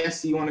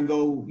 Yes, you want to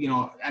go.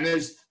 And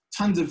there's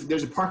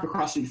a park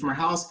across the street from our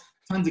house.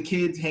 Tons of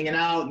kids hanging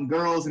out and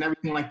girls and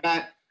everything like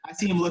that. I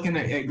see him looking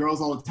at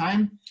girls all the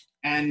time,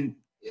 and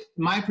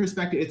my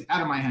perspective, it's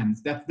out of my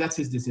hands. That's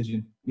his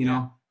decision,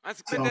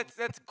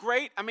 That's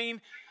great. I mean,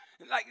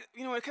 like,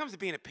 when it comes to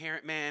being a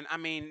parent, man,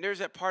 there's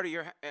that part of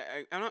your,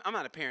 I'm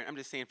not a parent, I'm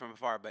just saying from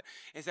afar, but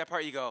it's that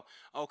part you go,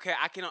 okay,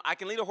 I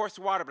can lead a horse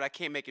to water, but I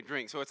can't make it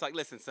drink. So it's like,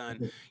 listen,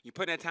 son, you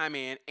put that time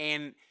in,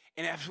 and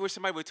I wish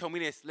somebody would have told me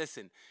this,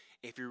 listen,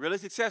 if you're really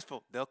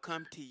successful, they'll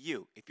come to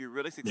you. If you're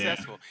really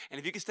successful. Yeah. And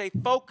if you can stay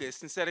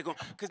focused instead of going,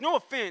 because no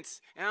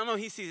offense, and I know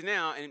he sees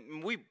now,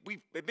 and we've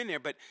been there,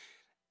 but,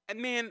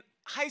 man,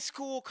 high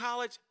school,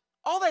 college,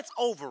 all that's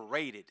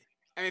overrated.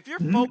 I mean, if you're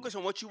focused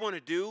on what you want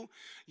to do,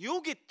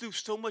 you'll get through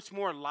so much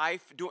more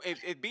life.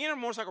 If being a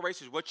motorcycle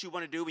racer is what you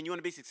want to do and you want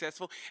to be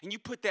successful and you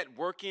put that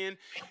work in,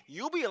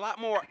 you'll be a lot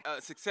more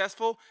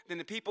successful than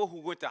the people who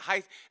went to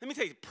let me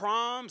tell you,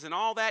 proms and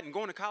all that and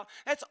going to college.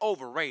 That's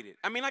overrated.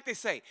 I mean, like they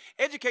say,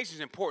 education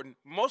is important.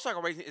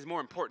 Motorcycle racing is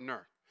more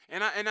important-er.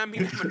 And I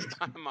mean it from the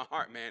bottom of my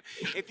heart, man.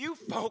 If you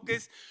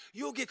focus,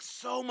 you'll get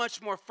so much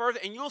more further,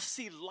 and you'll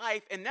see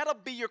life, and that'll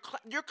be your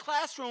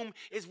classroom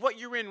is what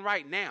you're in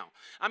right now.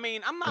 I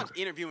mean, I'm not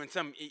interviewing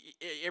some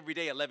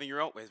everyday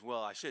 11-year-old.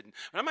 Well, I shouldn't.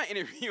 But I'm not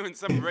interviewing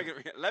some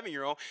regular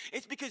 11-year-old.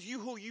 It's because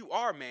who you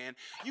are, man.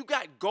 You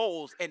got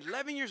goals. At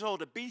 11 years old,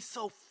 to be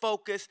so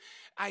focused,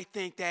 I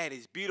think that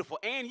is beautiful.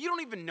 And you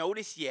don't even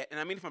notice yet,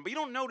 and but you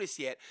don't notice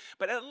yet.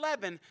 But at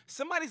 11,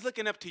 somebody's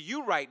looking up to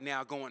you right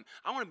now going,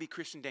 I want to be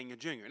Kristian Daniel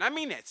Jr. And I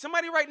mean that.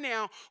 Somebody right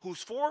now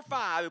who's 4 or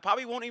 5, who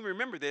probably won't even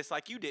remember this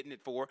like you didn't at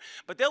 4,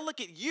 but they'll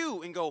look at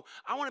you and go,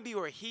 I want to be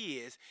where he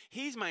is.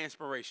 He's my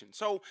inspiration.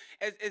 So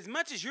as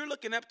much as you're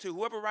looking up to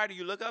whoever rider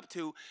you look up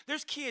to,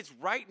 there's kids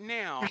right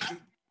now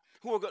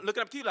who are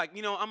looking up to you like,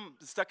 I'm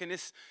stuck in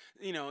this,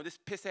 this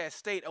piss-ass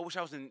state. I wish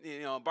I was in,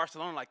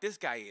 Barcelona like this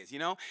guy is,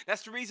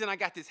 That's the reason I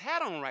got this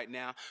hat on right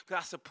now,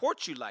 because I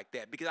support you like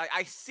that, because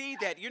I see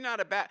that you're not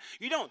about,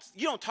 you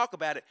don't talk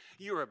about it,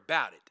 you're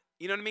about it.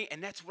 You know what I mean?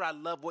 And that's what I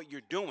love what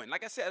you're doing.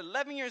 Like I said,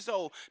 11 years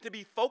old, to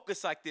be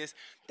focused like this,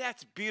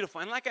 that's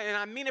beautiful. And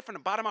I mean it from the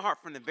bottom of my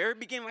heart, from the very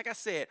beginning, like I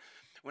said,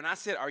 when I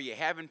said, are you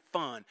having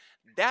fun?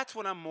 That's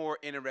what I'm more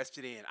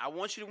interested in. I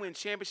want you to win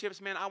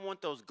championships, man. I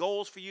want those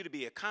goals for you to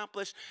be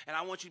accomplished, and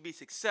I want you to be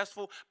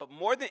successful. But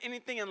more than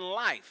anything in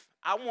life,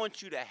 I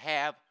want you to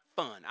have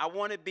fun. I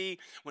want to be,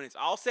 when it's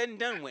all said and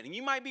done with, and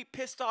you might be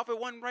pissed off at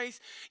one race.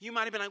 You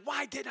might have been like,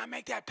 why didn't I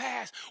make that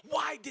pass?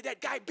 Why did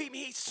that guy beat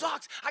me? He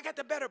sucks. I got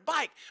the better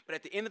bike. But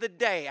at the end of the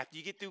day, after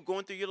you get through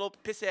going through your little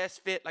piss-ass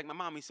fit, like my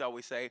mom used to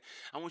always say,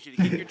 I want you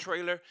to get your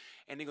trailer,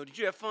 and they go, did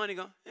you have fun? And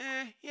you go,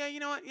 yeah, you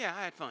know what? Yeah,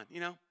 I had fun, you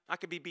know. I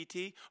could be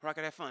BT or I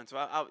could have fun. So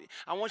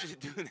I want you to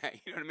do that.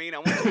 You know what I mean? I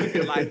want you to live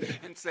your life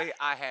and say,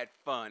 I had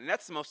fun. And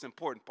that's the most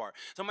important part.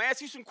 So I'm going to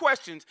ask you some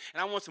questions,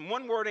 and I want some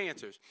one-word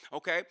answers,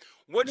 okay?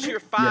 What's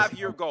your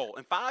 5-year goal?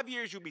 In 5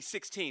 years, you'll be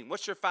 16.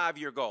 What's your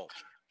 5-year goal?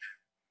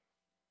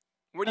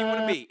 Where do you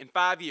want to be in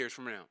 5 years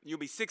from now? You'll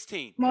be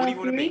 16. What do you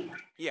want to be?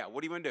 Yeah,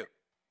 what do you want to do?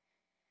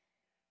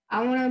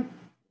 I want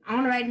to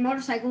ride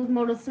motorcycles,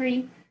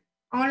 Moto3.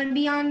 I want to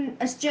be on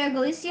Estrella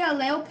Galicia,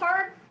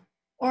 Leopard,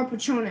 or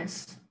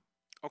Petronas.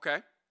 Okay.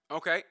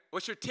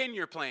 What's your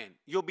 10-year plan?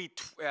 You'll be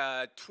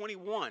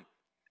 21,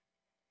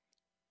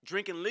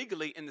 drinking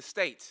legally in the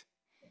States.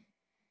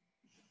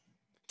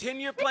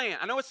 10-year plan.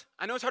 I know it's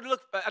hard to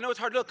look. I know it's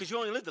hard to look because you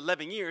only lived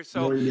 11 years.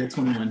 So you'll be at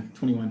 21.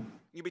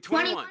 You'll be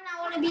 21.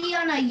 I want to be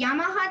on a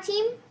Yamaha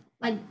team,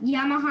 like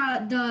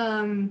Yamaha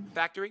the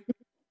factory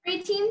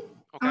team.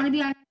 Okay. I want to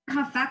be on a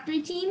Yamaha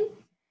factory team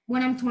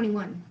when I'm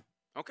 21.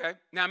 Okay.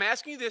 Now, I'm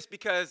asking you this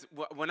because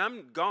when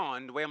I'm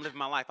gone, the way I'm living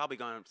my life, I'll be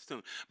gone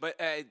soon. But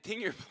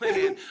 10-year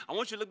plan, I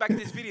want you to look back at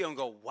this video and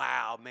go,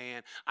 wow,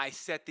 man, I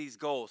set these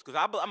goals. Because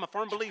I'm a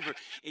firm believer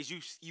is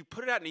you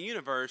put it out in the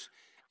universe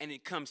and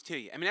it comes to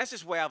you. I mean, that's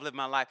just the way I've lived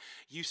my life.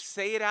 You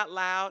say it out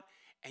loud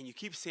and you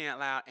keep saying it out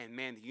loud, and,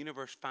 man, the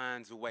universe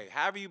finds a way.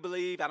 However you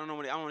believe, I don't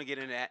want to get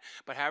into that,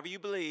 but however you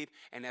believe,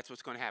 and that's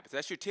what's going to happen. So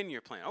that's your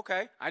 10-year plan.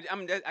 Okay.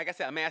 Like I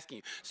said, I'm asking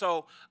you.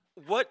 So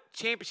what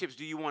championships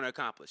do you want to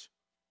accomplish?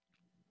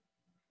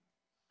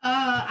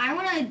 I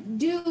want to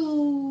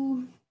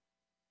do.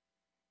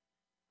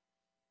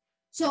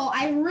 So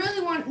I really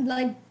want,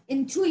 like,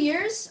 in 2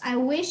 years, I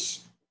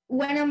wish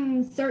when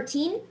I'm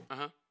 13,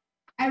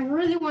 I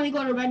really want to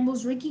go to Red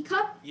Bull's Rookie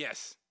Cup.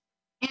 Yes.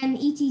 And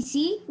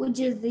ETC, which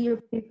is the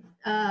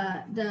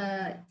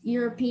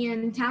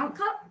European Talent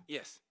Cup.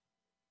 Yes.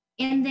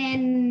 And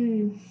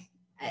then,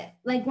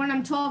 like, when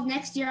I'm 12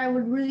 next year, I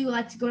would really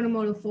like to go to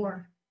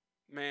Moto4.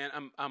 Man,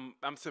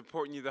 I'm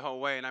supporting you the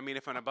whole way, and I mean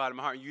it from the bottom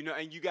of my heart. You know,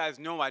 and you guys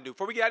know I do.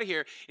 Before we get out of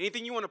here,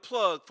 anything you want to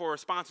plug for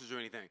sponsors or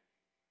anything?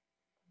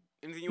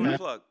 Anything you want to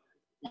plug?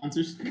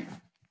 Sponsors?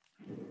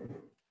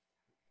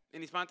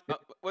 Any sponsor?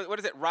 What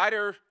is it?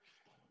 Riders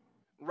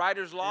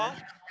Law?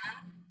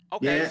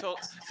 Okay, yeah.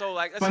 so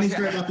like. Funny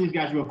story about these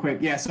guys, real quick.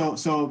 Yeah,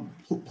 so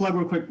plug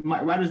real quick.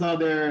 Riders Law,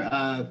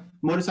 they're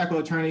motorcycle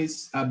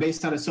attorneys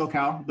based out of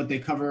SoCal, but they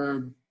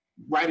cover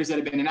riders that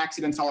have been in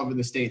accidents all over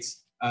the states.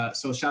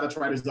 So shout out to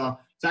Riders Law.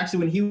 So actually,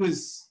 when he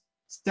was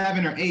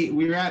 7 or 8,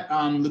 we were at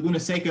Laguna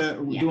Seca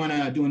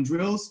doing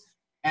drills,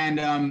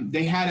 and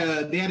they had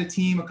a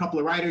team, a couple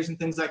of riders and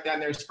things like that,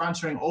 and they were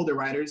sponsoring older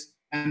riders.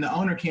 And the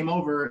owner came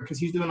over because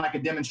he was doing like a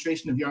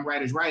demonstration of young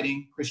riders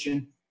riding,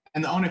 Kristian.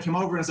 And the owner came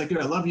over and was like, dude,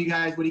 I love you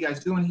guys. What are you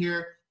guys doing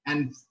here?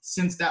 And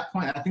since that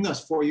point, I think that was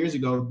 4 years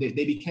ago, they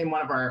became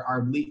one of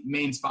our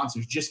main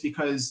sponsors just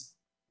because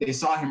they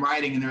saw him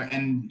riding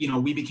and you know,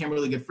 we became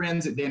really good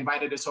friends. They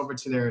invited us over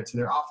to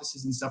their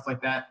offices and stuff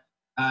like that.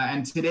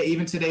 And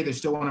even today, they're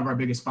still one of our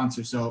biggest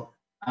sponsors. So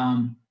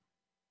a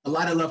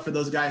lot of love for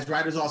those guys.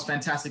 Riders Law is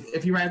fantastic.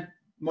 If you ride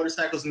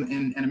motorcycles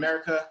in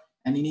America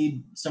and you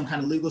need some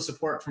kind of legal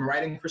support from a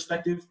riding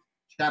perspective,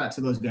 shout out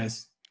to those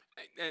guys.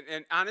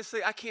 And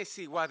honestly, I can't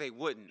see why they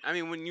wouldn't. I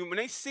mean, when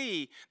they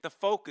see the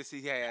focus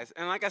he has,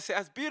 and like I said,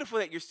 it's beautiful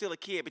that you're still a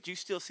kid, but you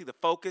still see the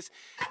focus.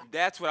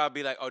 That's what I'll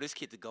be like, oh, this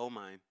kid's a gold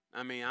mine.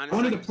 I mean, honestly.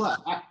 I wanted to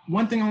plug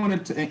one thing. I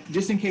wanted to,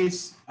 just in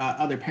case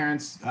other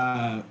parents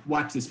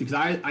watch this, because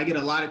I get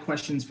a lot of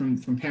questions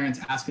from parents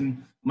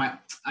asking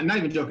I'm not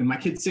even joking. My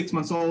kid's 6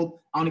 months old.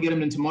 I want to get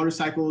him into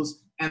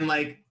motorcycles, and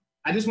like,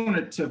 I just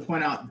wanted to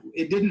point out,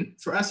 it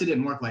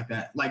didn't work like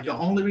that. Like, the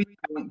only reason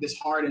I went this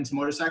hard into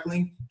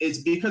motorcycling is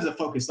because of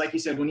focus. Like you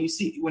said, when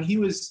he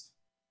was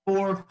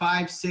 4,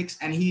 5, 6,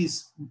 and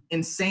he's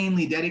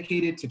insanely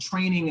dedicated to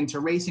training and to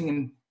racing,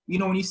 and you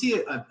know, when you see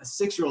a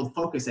 6-year-old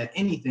focus at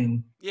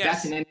anything,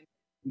 yes.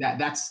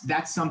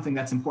 that's something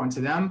that's important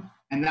to them,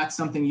 and that's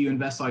something you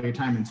invest all your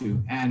time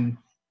into. And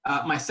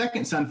my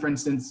second son, for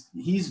instance,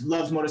 he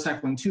loves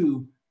motorcycling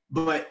too.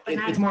 But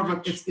it's more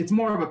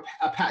of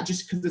a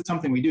just because it's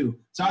something we do.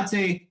 So I'd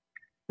say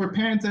for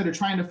parents that are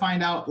trying to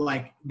find out,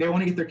 like, they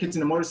want to get their kids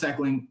into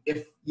motorcycling,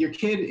 if your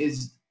kid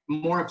is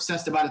more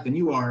obsessed about it than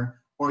you are,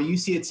 or you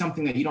see it's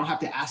something that you don't have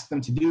to ask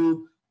them to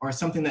do, or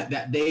something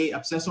that they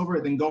obsess over,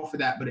 then go for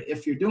that. But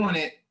if you're doing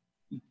it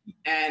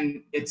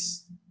and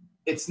it's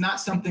not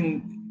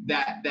something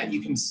that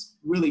you can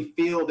really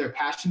feel their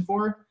passion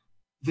for,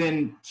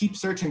 then keep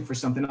searching for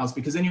something else,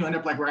 because then you end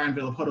up like Ryan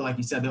Villapoto, like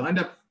you said.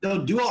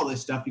 They'll do all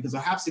this stuff because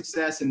they'll have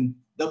success and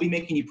they'll be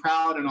making you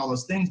proud and all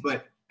those things.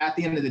 But at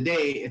the end of the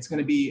day, it's going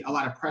to be a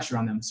lot of pressure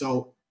on them.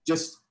 So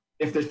just,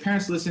 if there's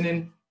parents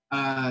listening,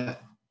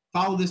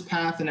 follow this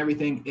path and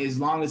everything, as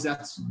long as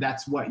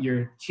that's what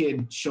your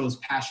kid shows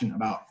passion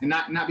about, and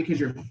not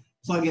because you're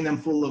plugging them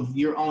full of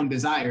your own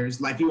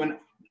desires. Like you and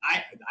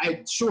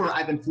sure,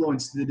 I've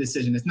influenced the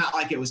decision. It's not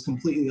like it was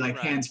completely like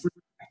hands-free,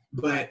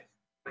 but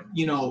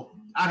you know,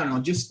 I don't know,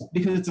 just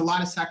because it's a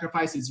lot of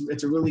sacrifice.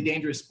 It's a really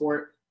dangerous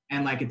sport,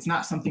 and like it's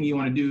not something you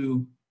want to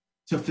do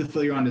to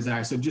fulfill your own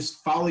desires. So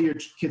just follow your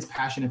kid's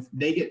passion. If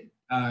they get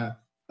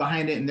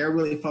behind it and they're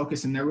really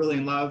focused and they're really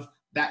in love,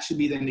 that should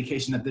be the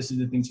indication that this is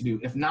the thing to do.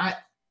 If not,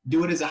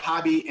 do it as a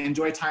hobby,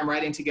 enjoy time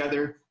riding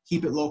together,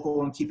 keep it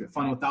local and keep it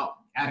fun without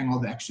adding all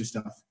the extra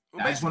stuff.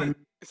 Well, I just want to.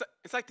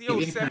 It's like the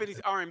old 70s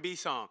R&B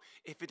song.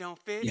 If it don't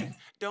fit,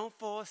 don't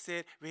force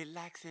it.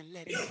 Relax and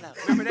let it flow.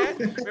 Remember that?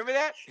 Remember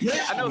that?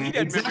 Yeah, I know he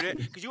doesn't remember that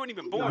because you weren't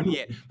even born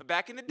yet. But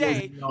back in the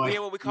day, we had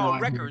what we call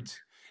records.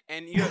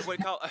 And you had what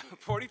we call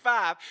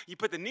 45. You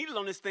put the needle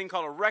on this thing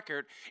called a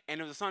record, and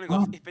there was a song that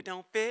goes, if it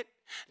don't fit,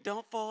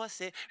 don't force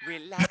it.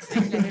 Relax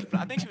and let it flow.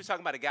 I think she was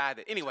talking about a guy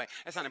that, anyway,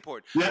 that's not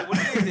important. Yeah. What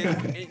it is,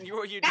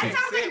 and that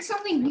sounds like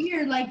something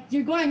weird, like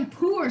you're going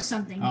poo or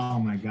something. Oh,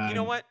 my God. You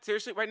know what?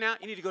 Seriously, right now,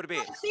 you need to go to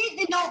bed. Don't fit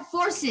and don't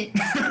force it.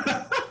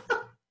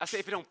 I say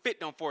if it don't fit,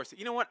 don't force it.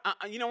 You know what?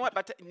 You know what?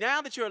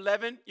 Now that you're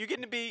 11, you're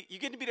getting to be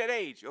that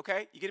age.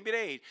 Okay, you're getting to be that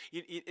age.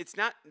 It's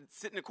not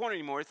sitting in the corner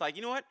anymore. It's like,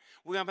 you know what?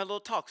 We're gonna have a little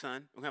talk,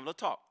 son. We're gonna have a little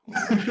talk.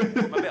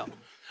 With my belt.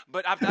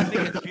 But I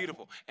think it's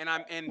beautiful. And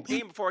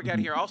even before I got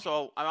here,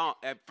 also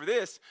for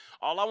this,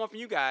 all I want from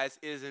you guys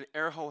is an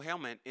Aero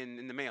helmet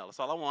in the mail. That's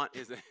all I want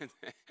is.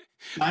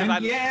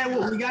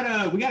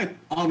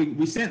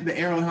 We sent the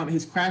Aero helmet,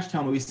 his crashed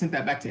helmet. We sent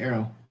that back to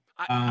Aero.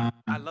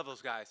 I love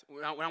those guys.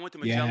 When I went to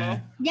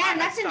Magello. Yeah, and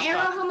that's an Aero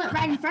helmet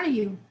right in front of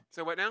you.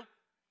 So what now?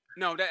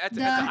 No, that's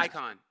an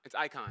Icon. It's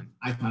Icon.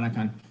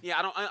 Icon. Yeah,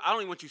 I don't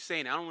even want you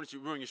saying it. I don't want you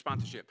to ruin your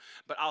sponsorship.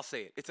 But I'll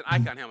say it. It's an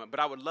Icon helmet. But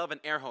I would love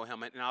an Aero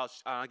helmet, and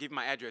I'll give you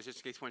my address just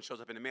in case one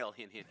shows up in the mail.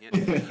 Hint, hint,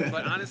 hint.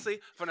 But honestly,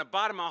 from the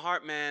bottom of my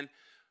heart, man,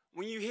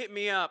 when you hit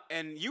me up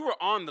and you were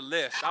on the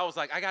list, I was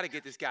like, I got to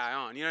get this guy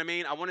on. You know what I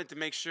mean? I wanted to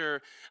make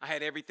sure I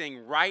had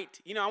everything right.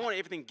 You know, I wanted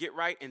everything to get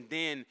right and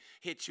then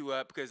hit you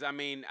up because, I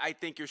mean, I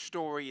think your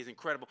story is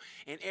incredible.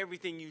 And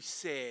everything you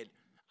said,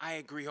 I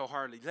agree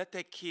wholeheartedly. Let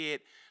that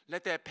kid,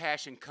 let that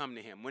passion come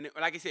to him.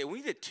 Like I said, when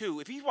he's at 2,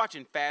 if he's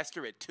watching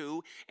faster at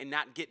 2 and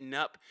not getting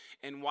up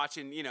and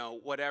watching, you know,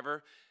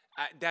 whatever,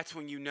 that's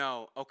when you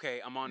know,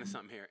 okay, I'm on to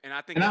something here. And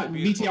I think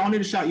BT, I wanted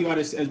to shout you out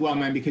as well,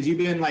 man, because you've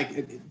been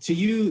like, to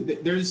you,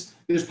 there's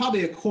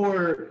probably a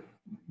core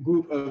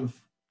group of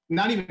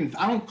I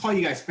don't call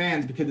you guys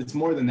fans because it's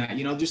more than that,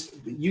 you know, just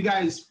you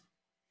guys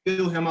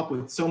fill him up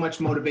with so much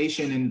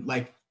motivation. And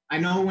like, I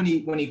know when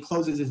he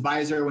closes his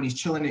visor, when he's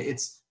chilling,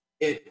 it's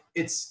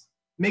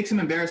makes him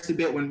embarrassed a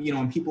bit when, you know,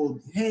 when people,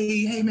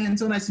 hey man,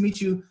 so nice to meet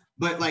you.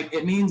 But like,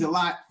 it means a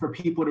lot for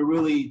people to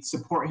really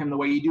support him the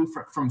way you do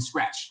from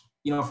scratch.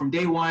 You know, from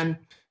day one,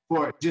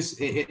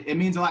 it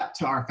means a lot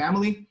to our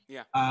family.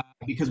 Yeah.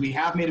 Because we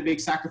have made a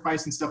big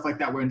sacrifice and stuff like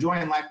that. We're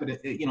enjoying life, but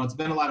it's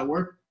been a lot of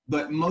work.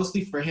 But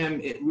mostly for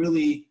him, it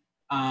really,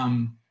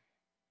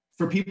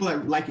 for people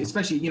that like,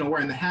 especially, you know,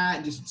 wearing the hat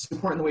and just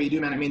supporting the way you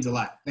do, man, it means a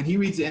lot. And he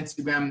reads the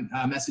Instagram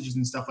messages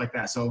and stuff like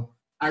that. So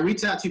I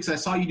reached out to you because I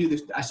saw you do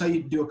this. I saw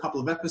you do a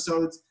couple of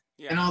episodes,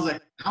 and I was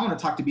like, I want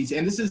to talk to BT.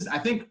 And this is, I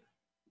think,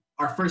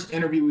 our first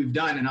interview we've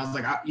done. And I was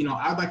like,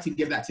 I'd like to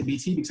give that to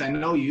BT because I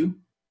know you.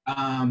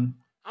 I'm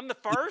the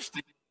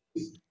first.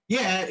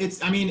 Yeah,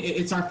 it's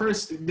our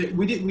first.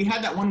 We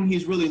had that one when he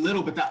was really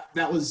little, but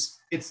that was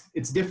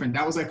it's different.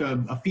 That was like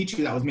a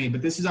feature that was made.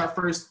 But this is our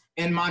first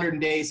in modern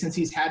day since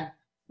he's had,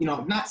 you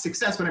know, not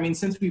success, but I mean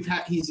since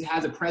he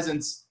has a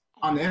presence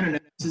on the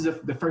internet. This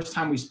is the first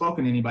time we've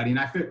spoken to anybody, and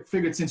I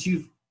figured since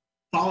you've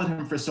followed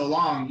him for so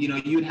long, you know,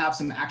 you'd have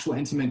some actual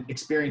intimate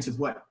experience with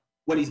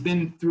what he's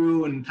been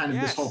through and kind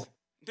of this whole.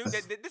 Dude,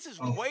 this is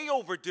way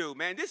overdue,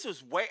 man. This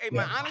was way,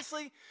 man,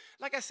 honestly,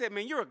 like I said,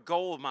 man, you're a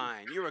gold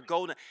mine. You're a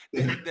gold.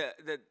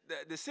 The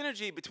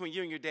synergy between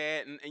you and your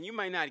dad, and you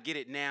might not get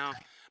it now,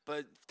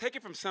 but take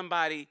it from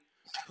somebody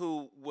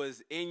who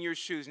was in your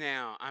shoes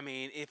now. I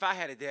mean, if I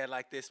had a dad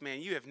like this,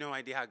 man, you have no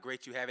idea how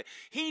great you have it.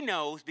 He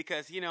knows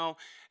because, you know,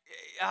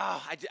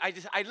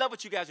 I love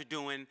what you guys are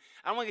doing.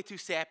 I don't want to get too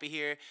sappy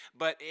here,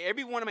 but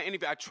every one of my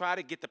interviews, I try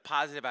to get the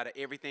positive out of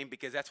everything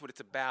because that's what it's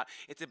about.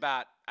 It's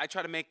about, I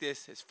try to make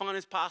this as fun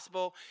as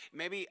possible.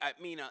 Maybe,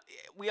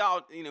 we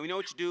all, you know, we know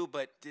what you do,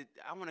 but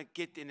I want to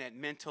get in that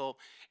mental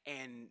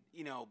and,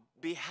 you know,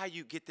 be how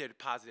you get there to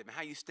positive and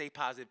how you stay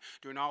positive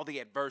during all the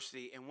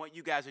adversity and what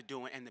you guys are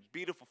doing and the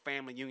beautiful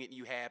family unit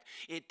you have.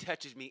 It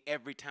touches me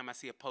every time I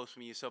see a post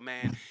from you. So,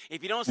 man,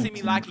 if you don't see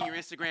me liking your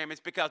Instagram, it's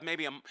because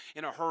maybe I'm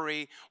in a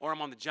hurry or I'm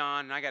on the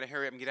John and I got to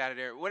hurry up and get out of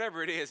there.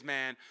 Whatever it is,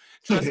 man,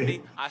 trust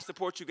me, I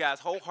support you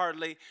guys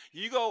wholeheartedly.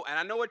 You go, and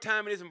I know what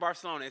time it is in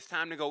Barcelona. It's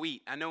time to go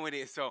eat. I know it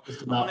is. So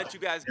I'm going to let you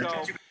guys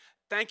go.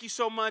 Thank you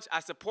so much. I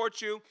support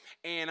you.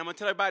 And I'm going to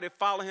tell everybody to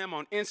follow him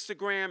on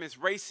Instagram. It's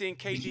Racing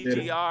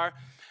KDGR.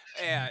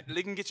 Yeah,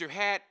 you can get your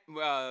hat.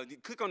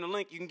 Click on the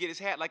link. You can get his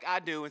hat like I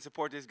do and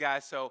support this guy.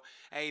 So,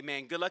 hey,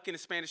 man, good luck in the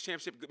Spanish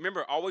Championship.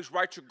 Remember, always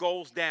write your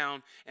goals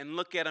down and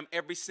look at them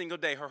every single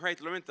day. Jorge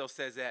Lorenzo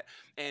says that,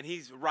 and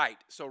he's right.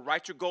 So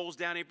write your goals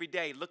down every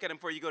day. Look at them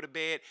before you go to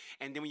bed,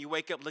 and then when you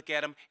wake up, look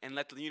at them and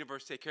let the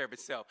universe take care of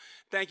itself.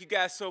 Thank you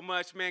guys so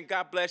much, man.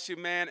 God bless you,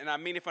 man, and I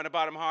mean it from the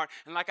bottom of my heart.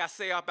 And like I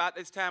say about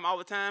this time, all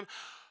the time,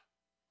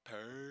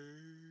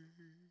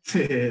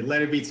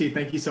 Later, BT.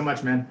 Thank you so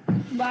much, man.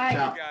 Bye.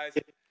 Ciao.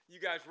 You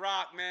guys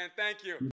rock, man. Thank you.